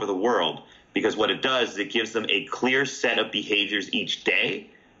all over the world, because what it does is it gives them a clear set of behaviors each day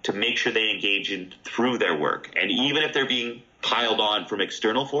to make sure they engage in through their work. And even if they're being piled on from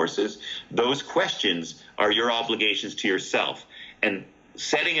external forces, those questions are your obligations to yourself. And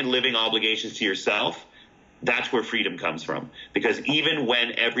setting and living obligations to yourself, that's where freedom comes from. Because even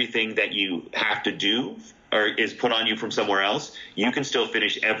when everything that you have to do is put on you from somewhere else, you can still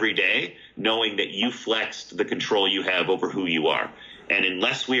finish every day knowing that you flexed the control you have over who you are. And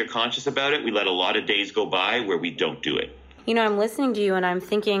unless we are conscious about it, we let a lot of days go by where we don't do it. You know, I'm listening to you and I'm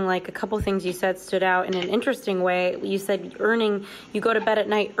thinking, like, a couple things you said stood out in an interesting way. You said you go to bed at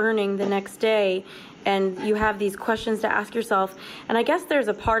night earning the next day. you have these questions to ask yourself. And I guess there's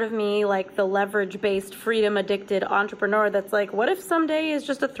a part of me, like the leverage-based, freedom-addicted entrepreneur, that's like, what if some day is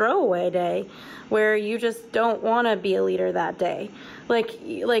just a throwaway day where you just don't want to be a leader that day?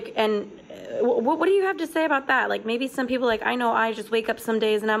 And what do you have to say about that? Like, maybe some people, like, I know I just wake up some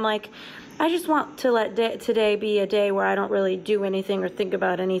days and I'm like, I just want to let today be a day where I don't really do anything or think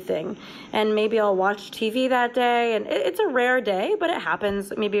about anything. And maybe I'll watch TV that day. And it's a rare day, but it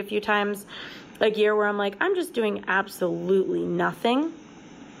happens maybe a few times a year where I'm like, I'm just doing absolutely nothing.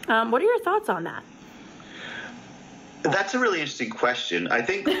 What are your thoughts on that? That's a really interesting question. I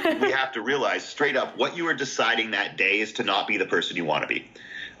think we have to realize straight up what you are deciding that day is to not be the person you want to be.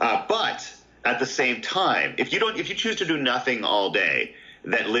 But at the same time, if you choose to do nothing all day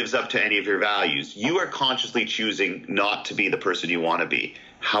that lives up to any of your values, you are consciously choosing not to be the person you want to be.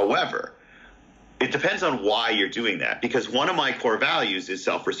 However, it depends on why you're doing that, because one of my core values is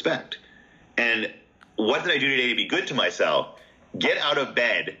self-respect. And what did I do today to be good to myself? Get out of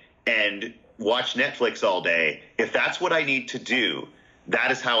bed and watch Netflix all day. If that's what I need to do, that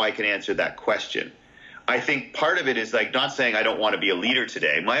is how I can answer that question. I think part of it is like not saying I don't want to be a leader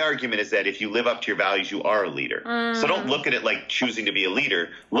today. My argument is that if you live up to your values, you are a leader. So don't look at it like choosing to be a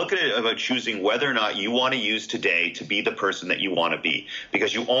leader. Look at it about choosing whether or not you want to use today to be the person that you want to be,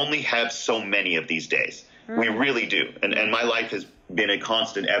 because you only have so many of these days. We really do. And my life has been a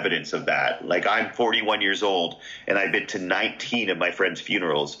constant evidence of that. Like, I'm 41 years old and I've been to 19 of my friends'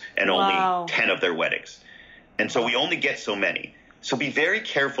 funerals and only 10 of their weddings. And so we only get so many. So be very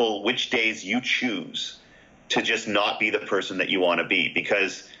careful which days you choose to just not be the person that you want to be,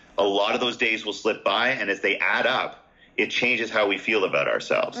 because a lot of those days will slip by, and as they add up, it changes how we feel about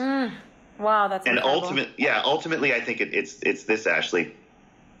ourselves. Wow, that's incredible. Ultimately, I think it's this, Ashley.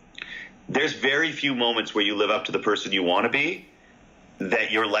 There's very few moments where you live up to the person you want to be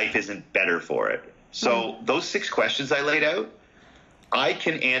that your life isn't better for it. So those 6 questions I laid out, I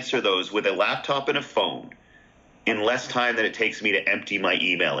can answer those with a laptop and a phone in less time than it takes me to empty my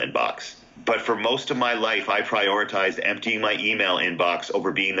email inbox. But for most of my life, I prioritized emptying my email inbox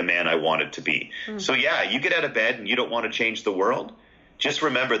over being the man I wanted to be. So yeah, you get out of bed and you don't want to change the world. Just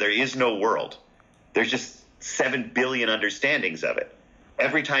remember, there is no world. There's just 7 billion understandings of it.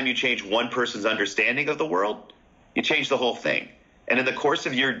 Every time you change one person's understanding of the world, you change the whole thing. And in the course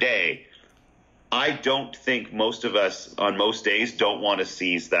of your day, I don't think most of us on most days don't want to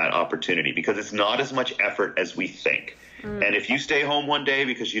seize that opportunity, because it's not as much effort as we think. And if you stay home one day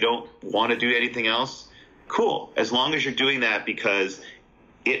because you don't want to do anything else, cool. As long as you're doing that because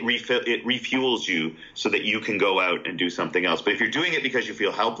it refuels you so that you can go out and do something else. But if you're doing it because you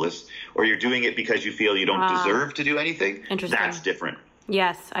feel helpless, or you're doing it because you feel you don't deserve to do anything, that's different.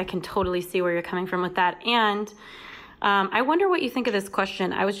 Yes, I can totally see where you're coming from with that. And I wonder what you think of this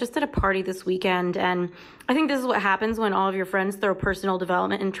question. I was just at a party this weekend, and I think this is what happens when all of your friends throw personal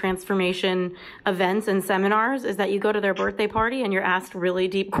development and transformation events and seminars, is that you go to their birthday party and you're asked really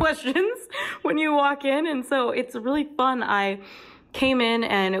deep questions when you walk in. And so it's really fun. I came in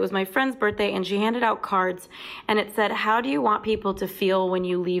and it was my friend's birthday, and she handed out cards, and it said, how do you want people to feel when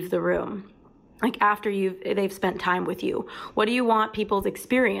you leave the room? Like, after they've spent time with you, what do you want people's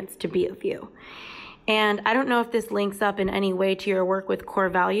experience to be of you? And I don't know if this links up in any way to your work with core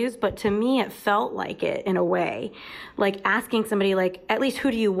values, but to me, it felt like it in a way, like asking somebody, like, at least who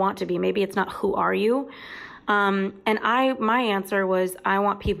do you want to be? Maybe it's not who are you? And my answer was, I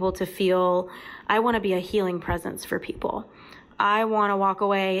want people to feel, I want to be a healing presence for people. I want to walk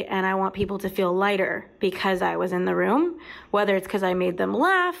away and I want people to feel lighter because I was in the room, whether it's because I made them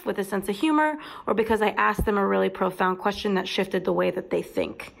laugh with a sense of humor or because I asked them a really profound question that shifted the way that they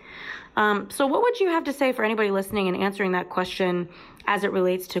think. So what would you have to say for anybody listening and answering that question as it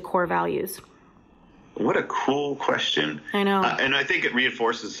relates to core values? What a cool question. I know. And I think it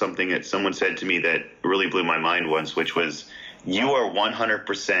reinforces something that someone said to me that really blew my mind once, which was, you are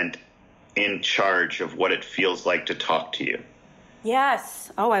 100% in charge of what it feels like to talk to you.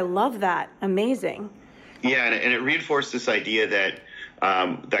 Yes. Oh, I love that. Amazing. Yeah, and it reinforced this idea that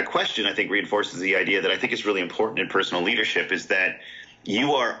that question, I think, reinforces the idea that I think is really important in personal leadership, is that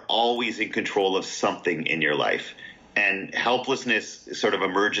you are always in control of something in your life. And helplessness sort of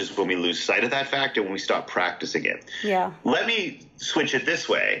emerges when we lose sight of that fact and when we stop practicing it. Yeah. Let me switch it this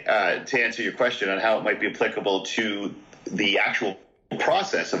way to answer your question on how it might be applicable to the actual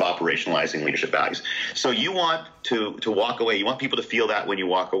process of operationalizing leadership values. So you want to walk away. You want people to feel that when you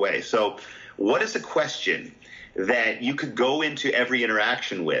walk away. So what is a question that you could go into every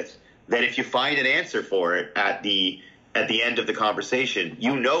interaction with, that if you find an answer for it at the at the end of the conversation,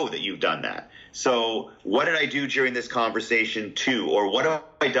 you know that you've done that. So what did I do during this conversation too? Or what have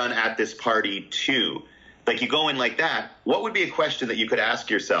I done at this party too? Like you go in like that, what would be a question that you could ask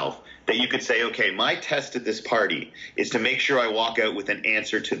yourself that you could say, okay, my test at this party is to make sure I walk out with an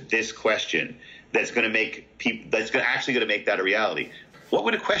answer to this question that's going to make people, that's going to actually going to make that a reality. What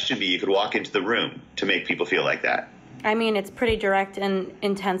would a question be you could walk into the room to make people feel like that? I mean, it's pretty direct and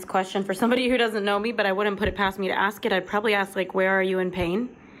intense question for somebody who doesn't know me, but I wouldn't put it past me to ask it. I'd probably ask, like, where are you in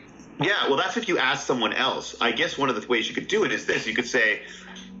pain? Yeah, well, that's if you ask someone else. I guess one of the ways you could do it is this. You could say,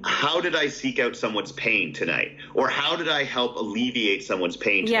 how did I seek out someone's pain tonight? Or how did I help alleviate someone's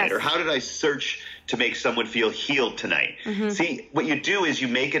pain tonight? Yes. Or how did I search to make someone feel healed tonight? Mm-hmm. See, what you do is you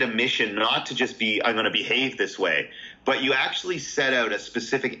make it a mission not to just be, I'm going to behave this way, but you actually set out a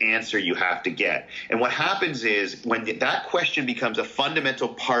specific answer you have to get. And what happens is when that question becomes a fundamental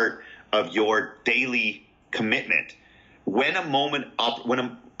part of your daily commitment, when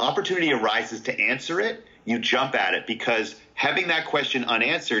an opportunity arises to answer it, you jump at it, because having that question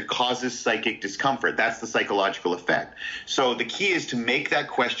unanswered causes psychic discomfort. That's the psychological effect. So the key is to make that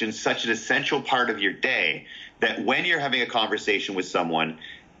question such an essential part of your day that when you're having a conversation with someone,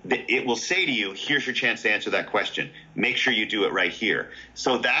 that it will say to you, here's your chance to answer that question. Make sure you do it right here.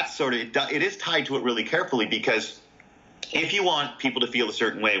 So that's sort of, it is tied to it really carefully, because if you want people to feel a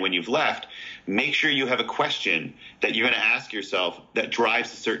certain way when you've left, make sure you have a question that you're going to ask yourself that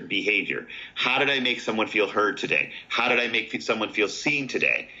drives a certain behavior. How did I make someone feel heard today? How did I make someone feel seen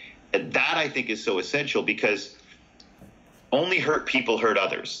today? And that, I think, is so essential, because only hurt people hurt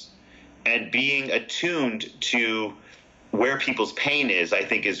others. And being attuned to where people's pain is, I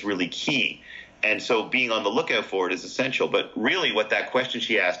think, is really key. And so being on the lookout for it is essential. But really what that question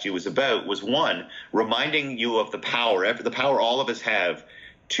she asked you was about was, one, reminding you of the power all of us have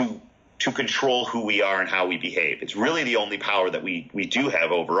to control who we are and how we behave. It's really the only power that we do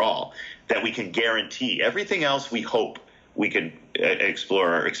have overall, that we can guarantee. Everything else we hope we can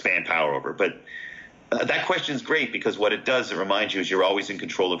explore or expand power over. But that question is great, because what it does, it reminds you is you're always in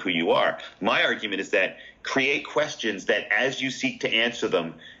control of who you are. My argument is that create questions that as you seek to answer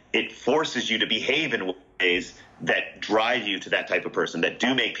them, it forces you to behave in ways that drive you to that type of person, that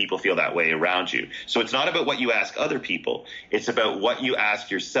do make people feel that way around you. So it's not about what you ask other people. It's about what you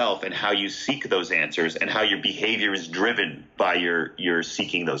ask yourself and how you seek those answers, and how your behavior is driven by your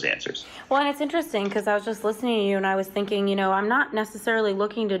seeking those answers. Well, and it's interesting, because I was just listening to you and I was thinking, I'm not necessarily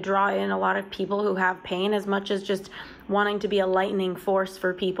looking to draw in a lot of people who have pain as much as just wanting to be a lightening force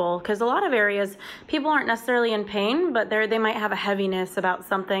for people, because a lot of areas people aren't necessarily in pain, but they might have a heaviness about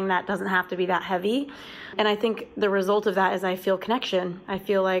something that doesn't have to be that heavy. And I think the result of that is I feel connection. I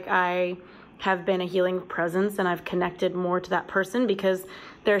feel like I have been a healing presence, and I've connected more to that person because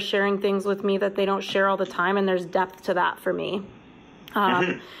they're sharing things with me that they don't share all the time, and there's depth to that for me.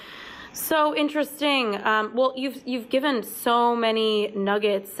 So interesting. Well, you've given so many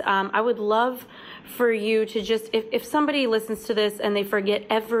nuggets. I would love for you to just, if somebody listens to this and they forget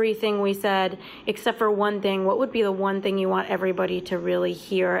everything we said except for one thing, what would be the one thing you want everybody to really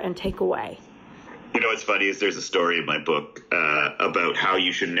hear and take away? You know what's funny is there's a story in my book about how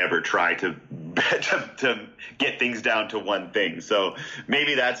you should never try to get things down to one thing. So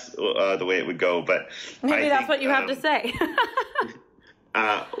maybe that's the way it would go. But maybe that's what you have to say.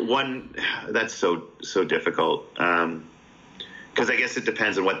 One, that's so difficult, because I guess it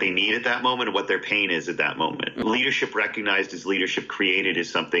depends on what they need at that moment and what their pain is at that moment. Mm-hmm. Leadership recognized as leadership created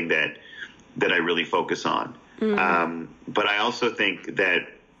is something that I really focus on. Mm-hmm. But I also think that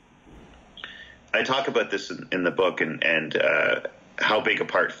I talk about this in the book and how big a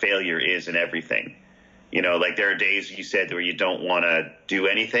part failure is in everything. Like there are days you said where you don't want to do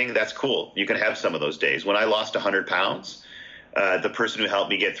anything. That's cool. You can have some of those days. When I lost 100 pounds, the person who helped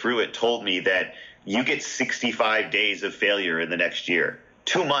me get through it told me that you get 65 days of failure in the next year,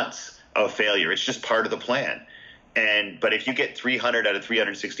 2 months of failure. It's just part of the plan. But if you get 300 out of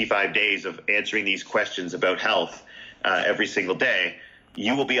 365 days of answering these questions about health every single day,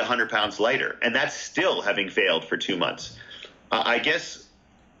 you will be 100 pounds lighter. And that's still having failed for 2 months. I guess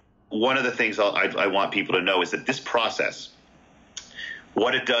one of the things I want people to know is that this process,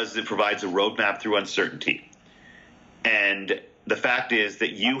 what it does is it provides a roadmap through uncertainty. And the fact is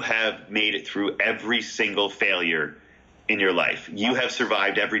that you have made it through every single failure in your life. You have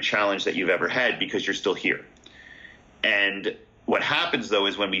survived every challenge that you've ever had because you're still here. And what happens, though,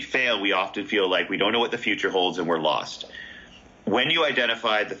 is when we fail, we often feel like we don't know what the future holds and we're lost. When you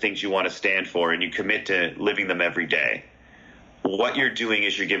identify the things you want to stand for and you commit to living them every day, what you're doing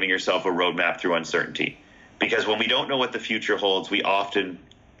is you're giving yourself a roadmap through uncertainty. Because when we don't know what the future holds, we often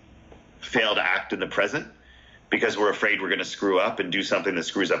fail to act in the present. because we're afraid we're going to screw up and do something that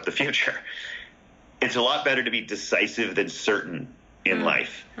screws up the future. It's a lot better to be decisive than certain in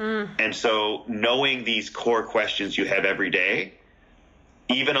life. And so knowing these core questions you have every day,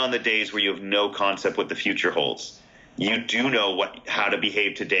 even on the days where you have no concept what the future holds, you do know how to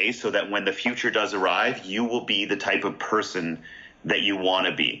behave today so that when the future does arrive, you will be the type of person that you want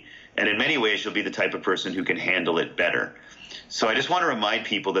to be. And in many ways, you'll be the type of person who can handle it better. So I just want to remind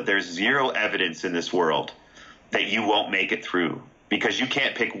people that there's zero evidence in this world that you won't make it through, because you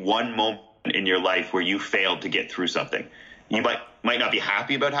can't pick one moment in your life where you failed to get through something. You might not be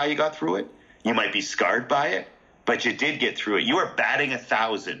happy about how you got through it. You might be scarred by it, but you did get through it. You are batting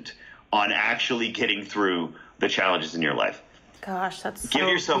 1,000 on actually getting through the challenges in your life. Gosh, that's so Give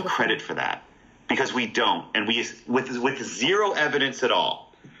yourself beautiful. credit for that, because we don't. And with zero evidence at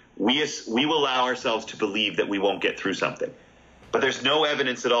all, we will allow ourselves to believe that we won't get through something. But there's no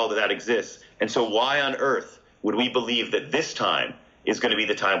evidence at all that exists. And so why on earth would we believe that this time is going to be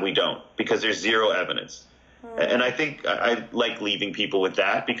the time we don't? Because there's zero evidence. And I think I like leaving people with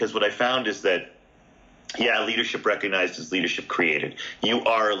that, because what I found is that, yeah, leadership recognized is leadership created. You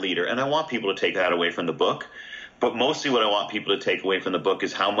are a leader. And I want people to take that away from the book. But mostly what I want people to take away from the book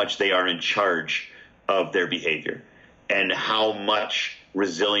is how much they are in charge of their behavior and how much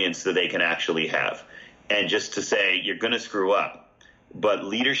resilience that they can actually have. And just to say, you're going to screw up, but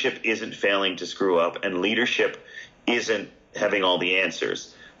leadership isn't failing to screw up, and leadership isn't having all the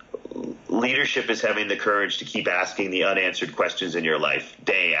answers. Leadership is having the courage to keep asking the unanswered questions in your life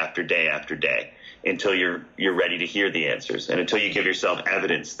day after day after day until you're ready to hear the answers, and until you give yourself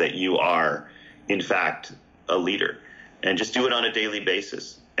evidence that you are, in fact, a leader. And just do it on a daily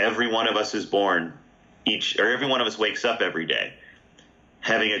basis. Every one of us is born every one of us wakes up every day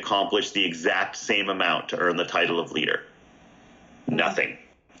having accomplished the exact same amount to earn the title of leader. Nothing.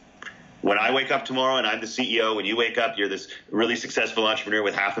 When I wake up tomorrow and I'm the CEO, when you wake up, you're this really successful entrepreneur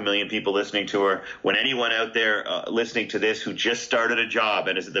with 500,000 people listening to her. When anyone out there listening to this who just started a job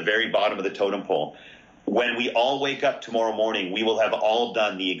and is at the very bottom of the totem pole, when we all wake up tomorrow morning, we will have all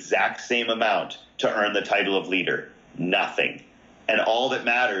done the exact same amount to earn the title of leader. Nothing. And all that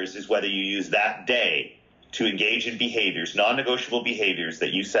matters is whether you use that day to engage in behaviors, non-negotiable behaviors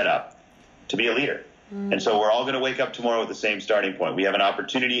that you set up to be a leader. And so we're all going to wake up tomorrow with the same starting point. We have an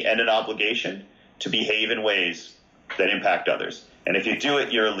opportunity and an obligation to behave in ways that impact others. And if you do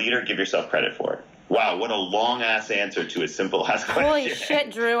it, you're a leader. Give yourself credit for it. Wow, what a long-ass answer to a simple-ass question. Holy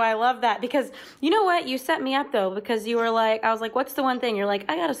shit, Drew, I love that. Because you know what? You set me up, though, because you were like, I was like, what's the one thing? You're like,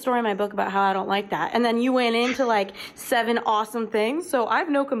 I got a story in my book about how I don't like that. And then you went into like 7 awesome things. So I have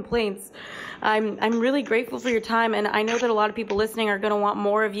no complaints. I'm really grateful for your time. And I know that a lot of people listening are going to want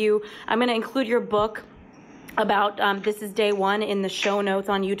more of you. I'm going to include your book about This is Day One in the show notes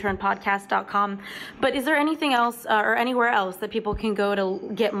on uturnpodcast.com. But is there anything else or anywhere else that people can go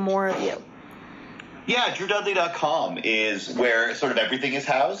to get more of you? Yeah, drewdudley.com is where sort of everything is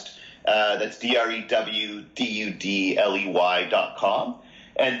housed. That's drewdudley.com.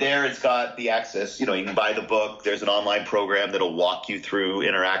 And there it's got the access, you can buy the book. There's an online program that'll walk you through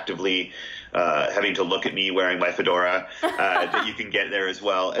interactively, having to look at me wearing my fedora, that you can get there as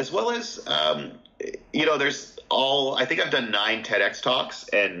well. As well as, there's I think I've done 9 TEDx talks,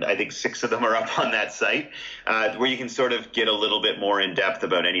 and I think 6 of them are up on that site, where you can sort of get a little bit more in depth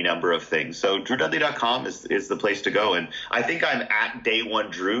about any number of things. So drewdudley.com is the place to go. And I think I'm at Day One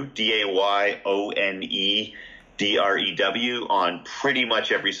Drew, DayOneDrew, on pretty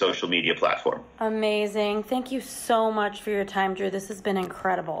much every social media platform. Amazing. Thank you so much for your time, Drew. This has been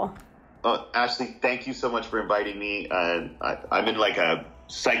incredible. Ashley, thank you so much for inviting me. I'm in like a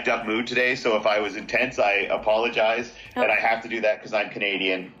psyched up mood today, so if I was intense, I apologize. And I have to do that because I'm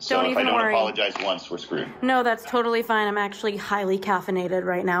Canadian. So if I don't apologize once, we're screwed. No, that's totally fine. I'm actually highly caffeinated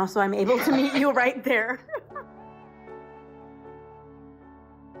right now, so I'm able to meet you right there.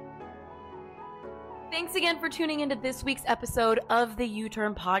 Thanks again for tuning into this week's episode of the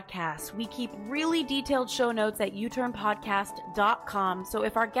U-Turn Podcast. We keep really detailed show notes at uturnpodcast.com. So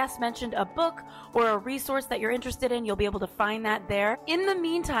if our guest mentioned a book or a resource that you're interested in, you'll be able to find that there. In the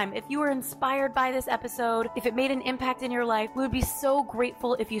meantime, if you were inspired by this episode, if it made an impact in your life, we would be so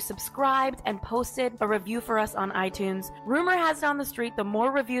grateful if you subscribed and posted a review for us on iTunes. Rumor has it on the street, the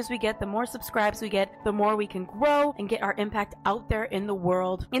more reviews we get, the more subscribes we get, the more we can grow and get our impact out there in the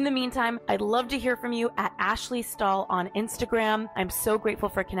world. In the meantime, I'd love to hear from you at Ashley Stahl on Instagram. I'm so grateful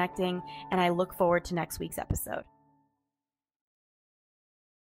for connecting, and I look forward to next week's episode.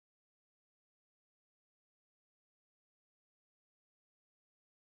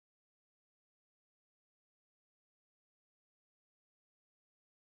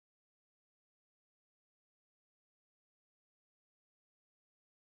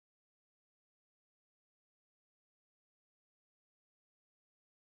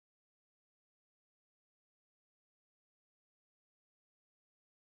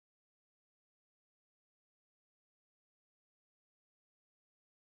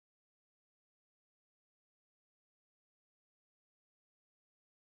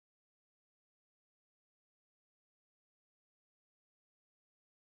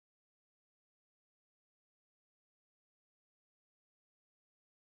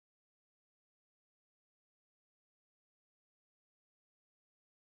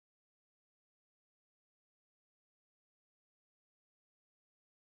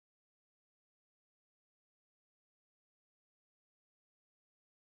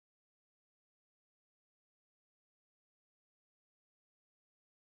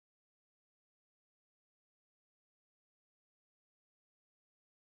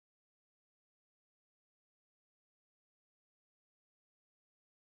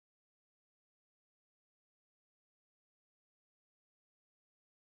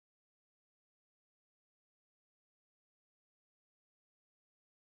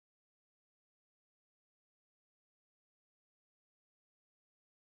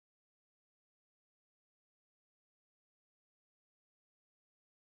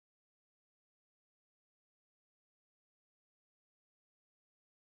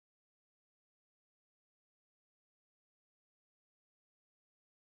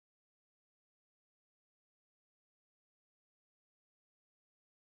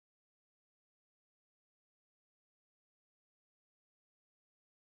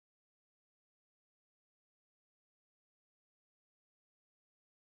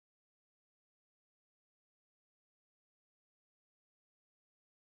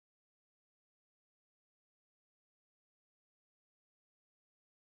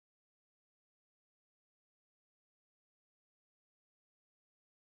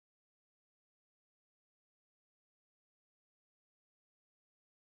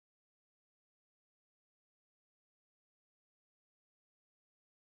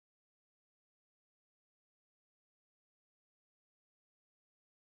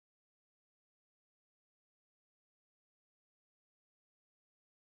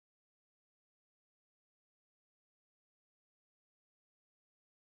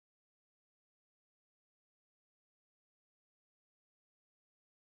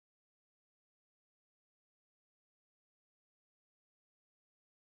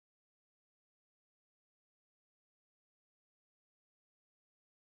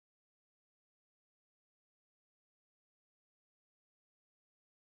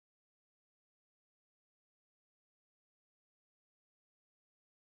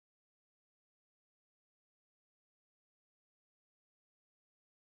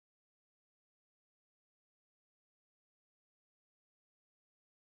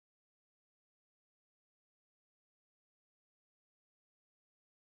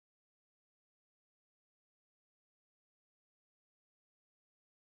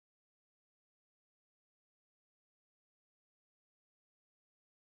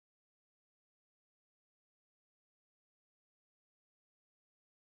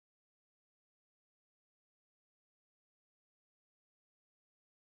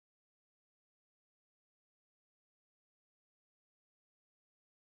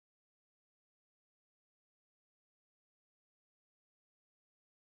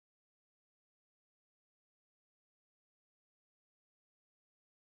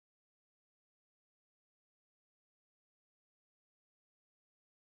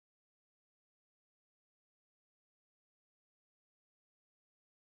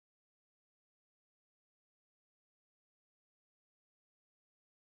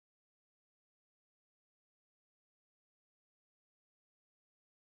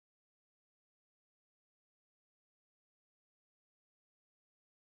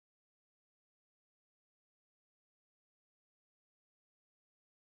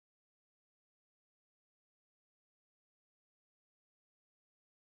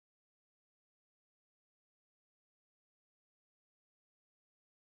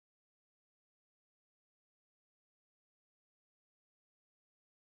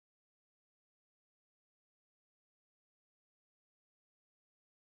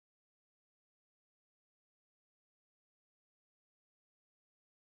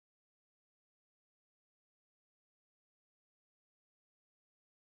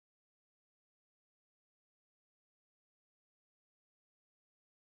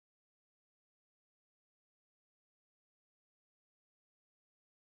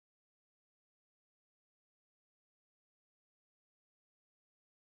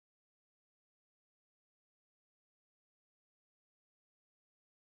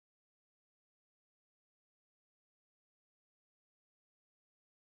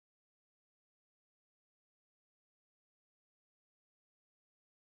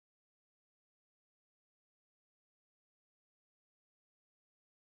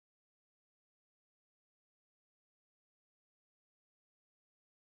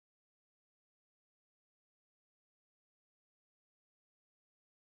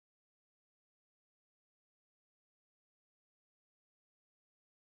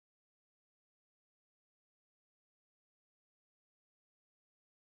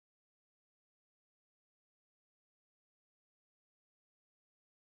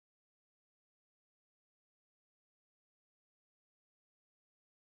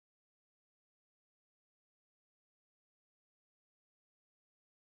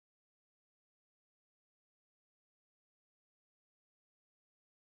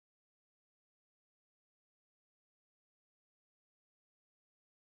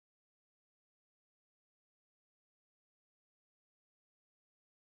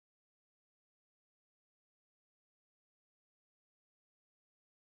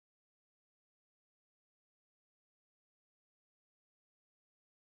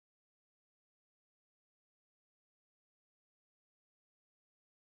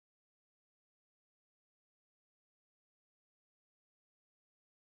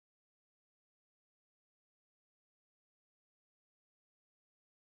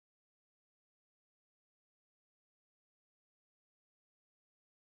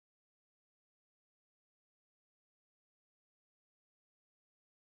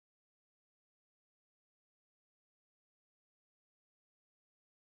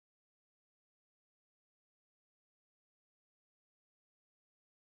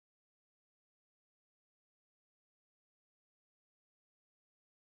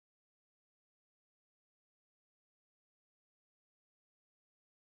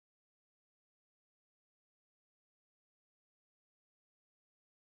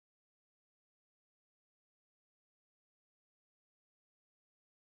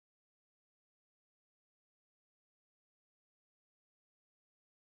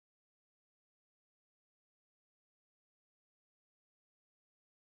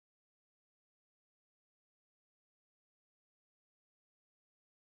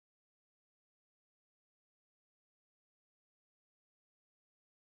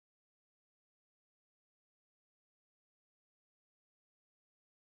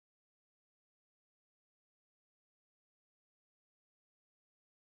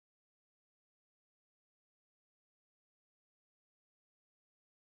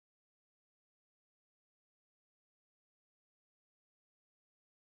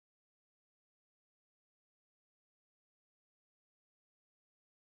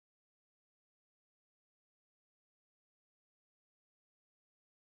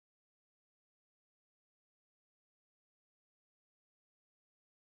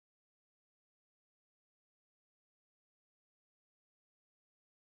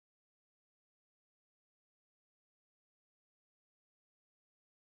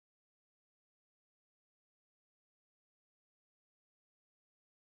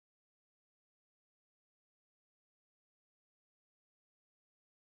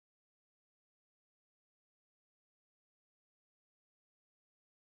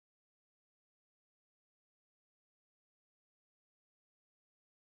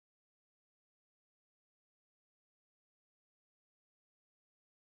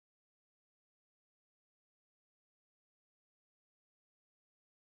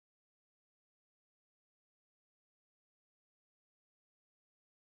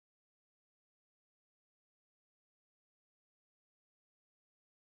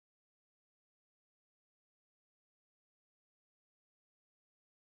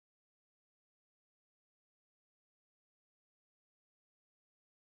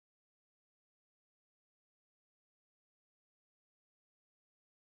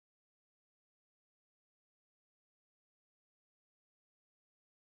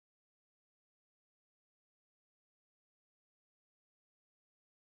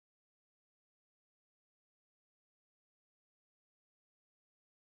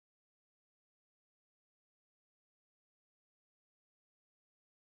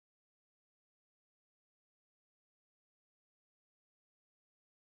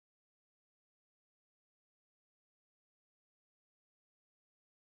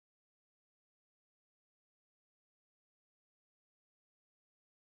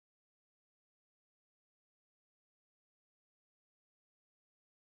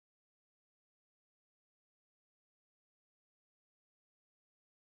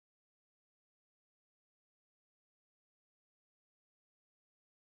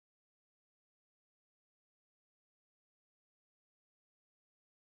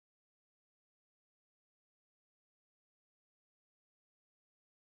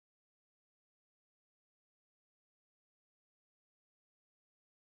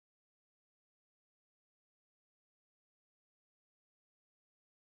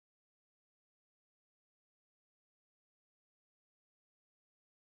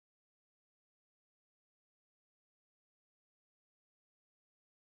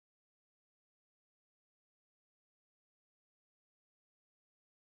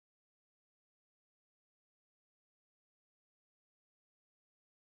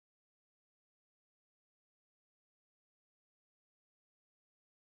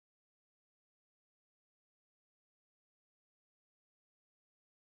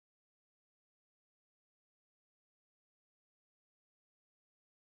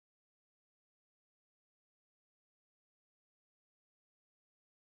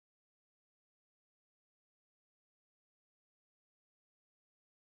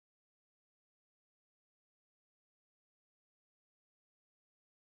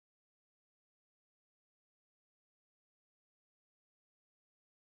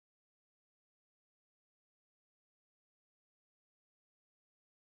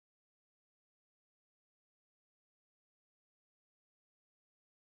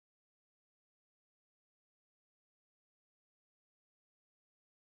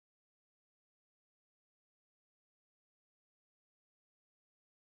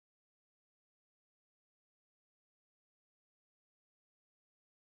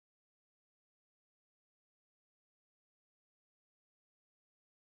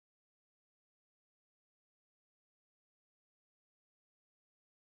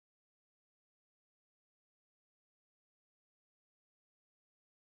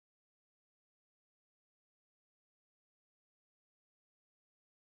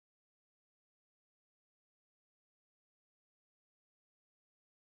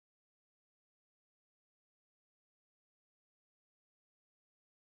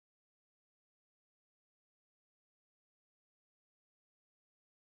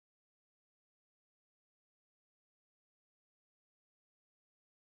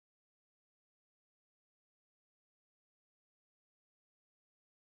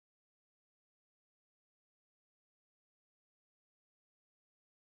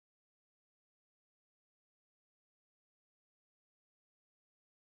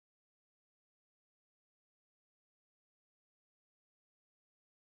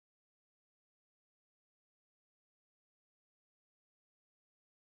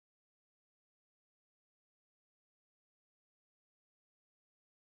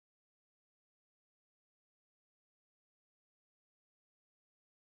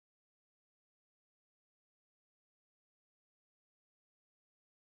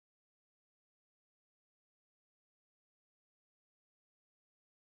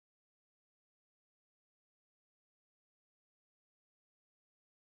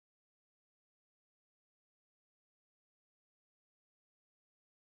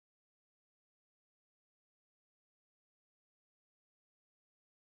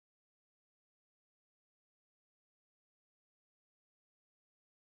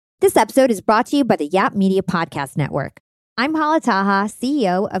 This episode is brought to you by the Yap Media Podcast Network. I'm Hala Taha,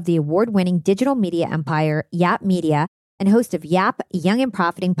 CEO of the award-winning digital media empire, Yap Media, and host of Yap Young and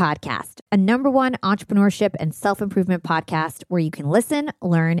Profiting Podcast, a #1 entrepreneurship and self-improvement podcast where you can listen,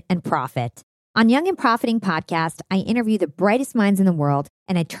 learn, and profit. On Young and Profiting Podcast, I interview the brightest minds in the world,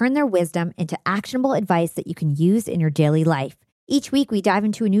 and I turn their wisdom into actionable advice that you can use in your daily life. Each week, we dive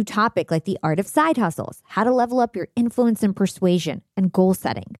into a new topic like the art of side hustles, how to level up your influence and persuasion, and goal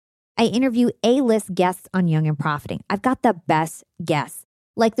setting. I interview A-list guests on Young and Profiting. I've got the best guests,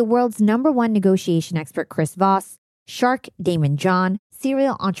 like the world's #1 negotiation expert, Chris Voss, Shark Damon John,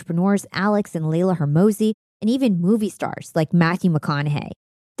 serial entrepreneurs Alex and Layla Hermosi, and even movie stars like Matthew McConaughey.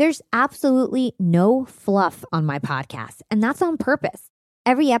 There's absolutely no fluff on my podcast, and that's on purpose.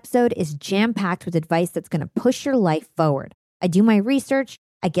 Every episode is jam-packed with advice that's going to push your life forward. I do my research,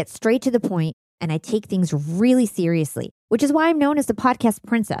 I get straight to the point, and I take things really seriously, which is why I'm known as the podcast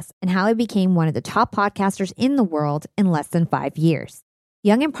princess and how I became one of the top podcasters in the world in less than 5 years.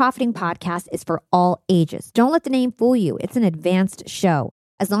 Young and Profiting Podcast is for all ages. Don't let the name fool you. It's an advanced show.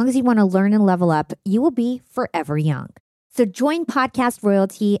 As long as you want to learn and level up, you will be forever young. So join podcast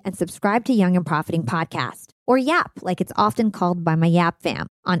royalty and subscribe to Young and Profiting Podcast, or YAP, like it's often called by my YAP fam,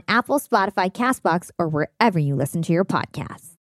 on Apple, Spotify, CastBox, or wherever you listen to your podcasts.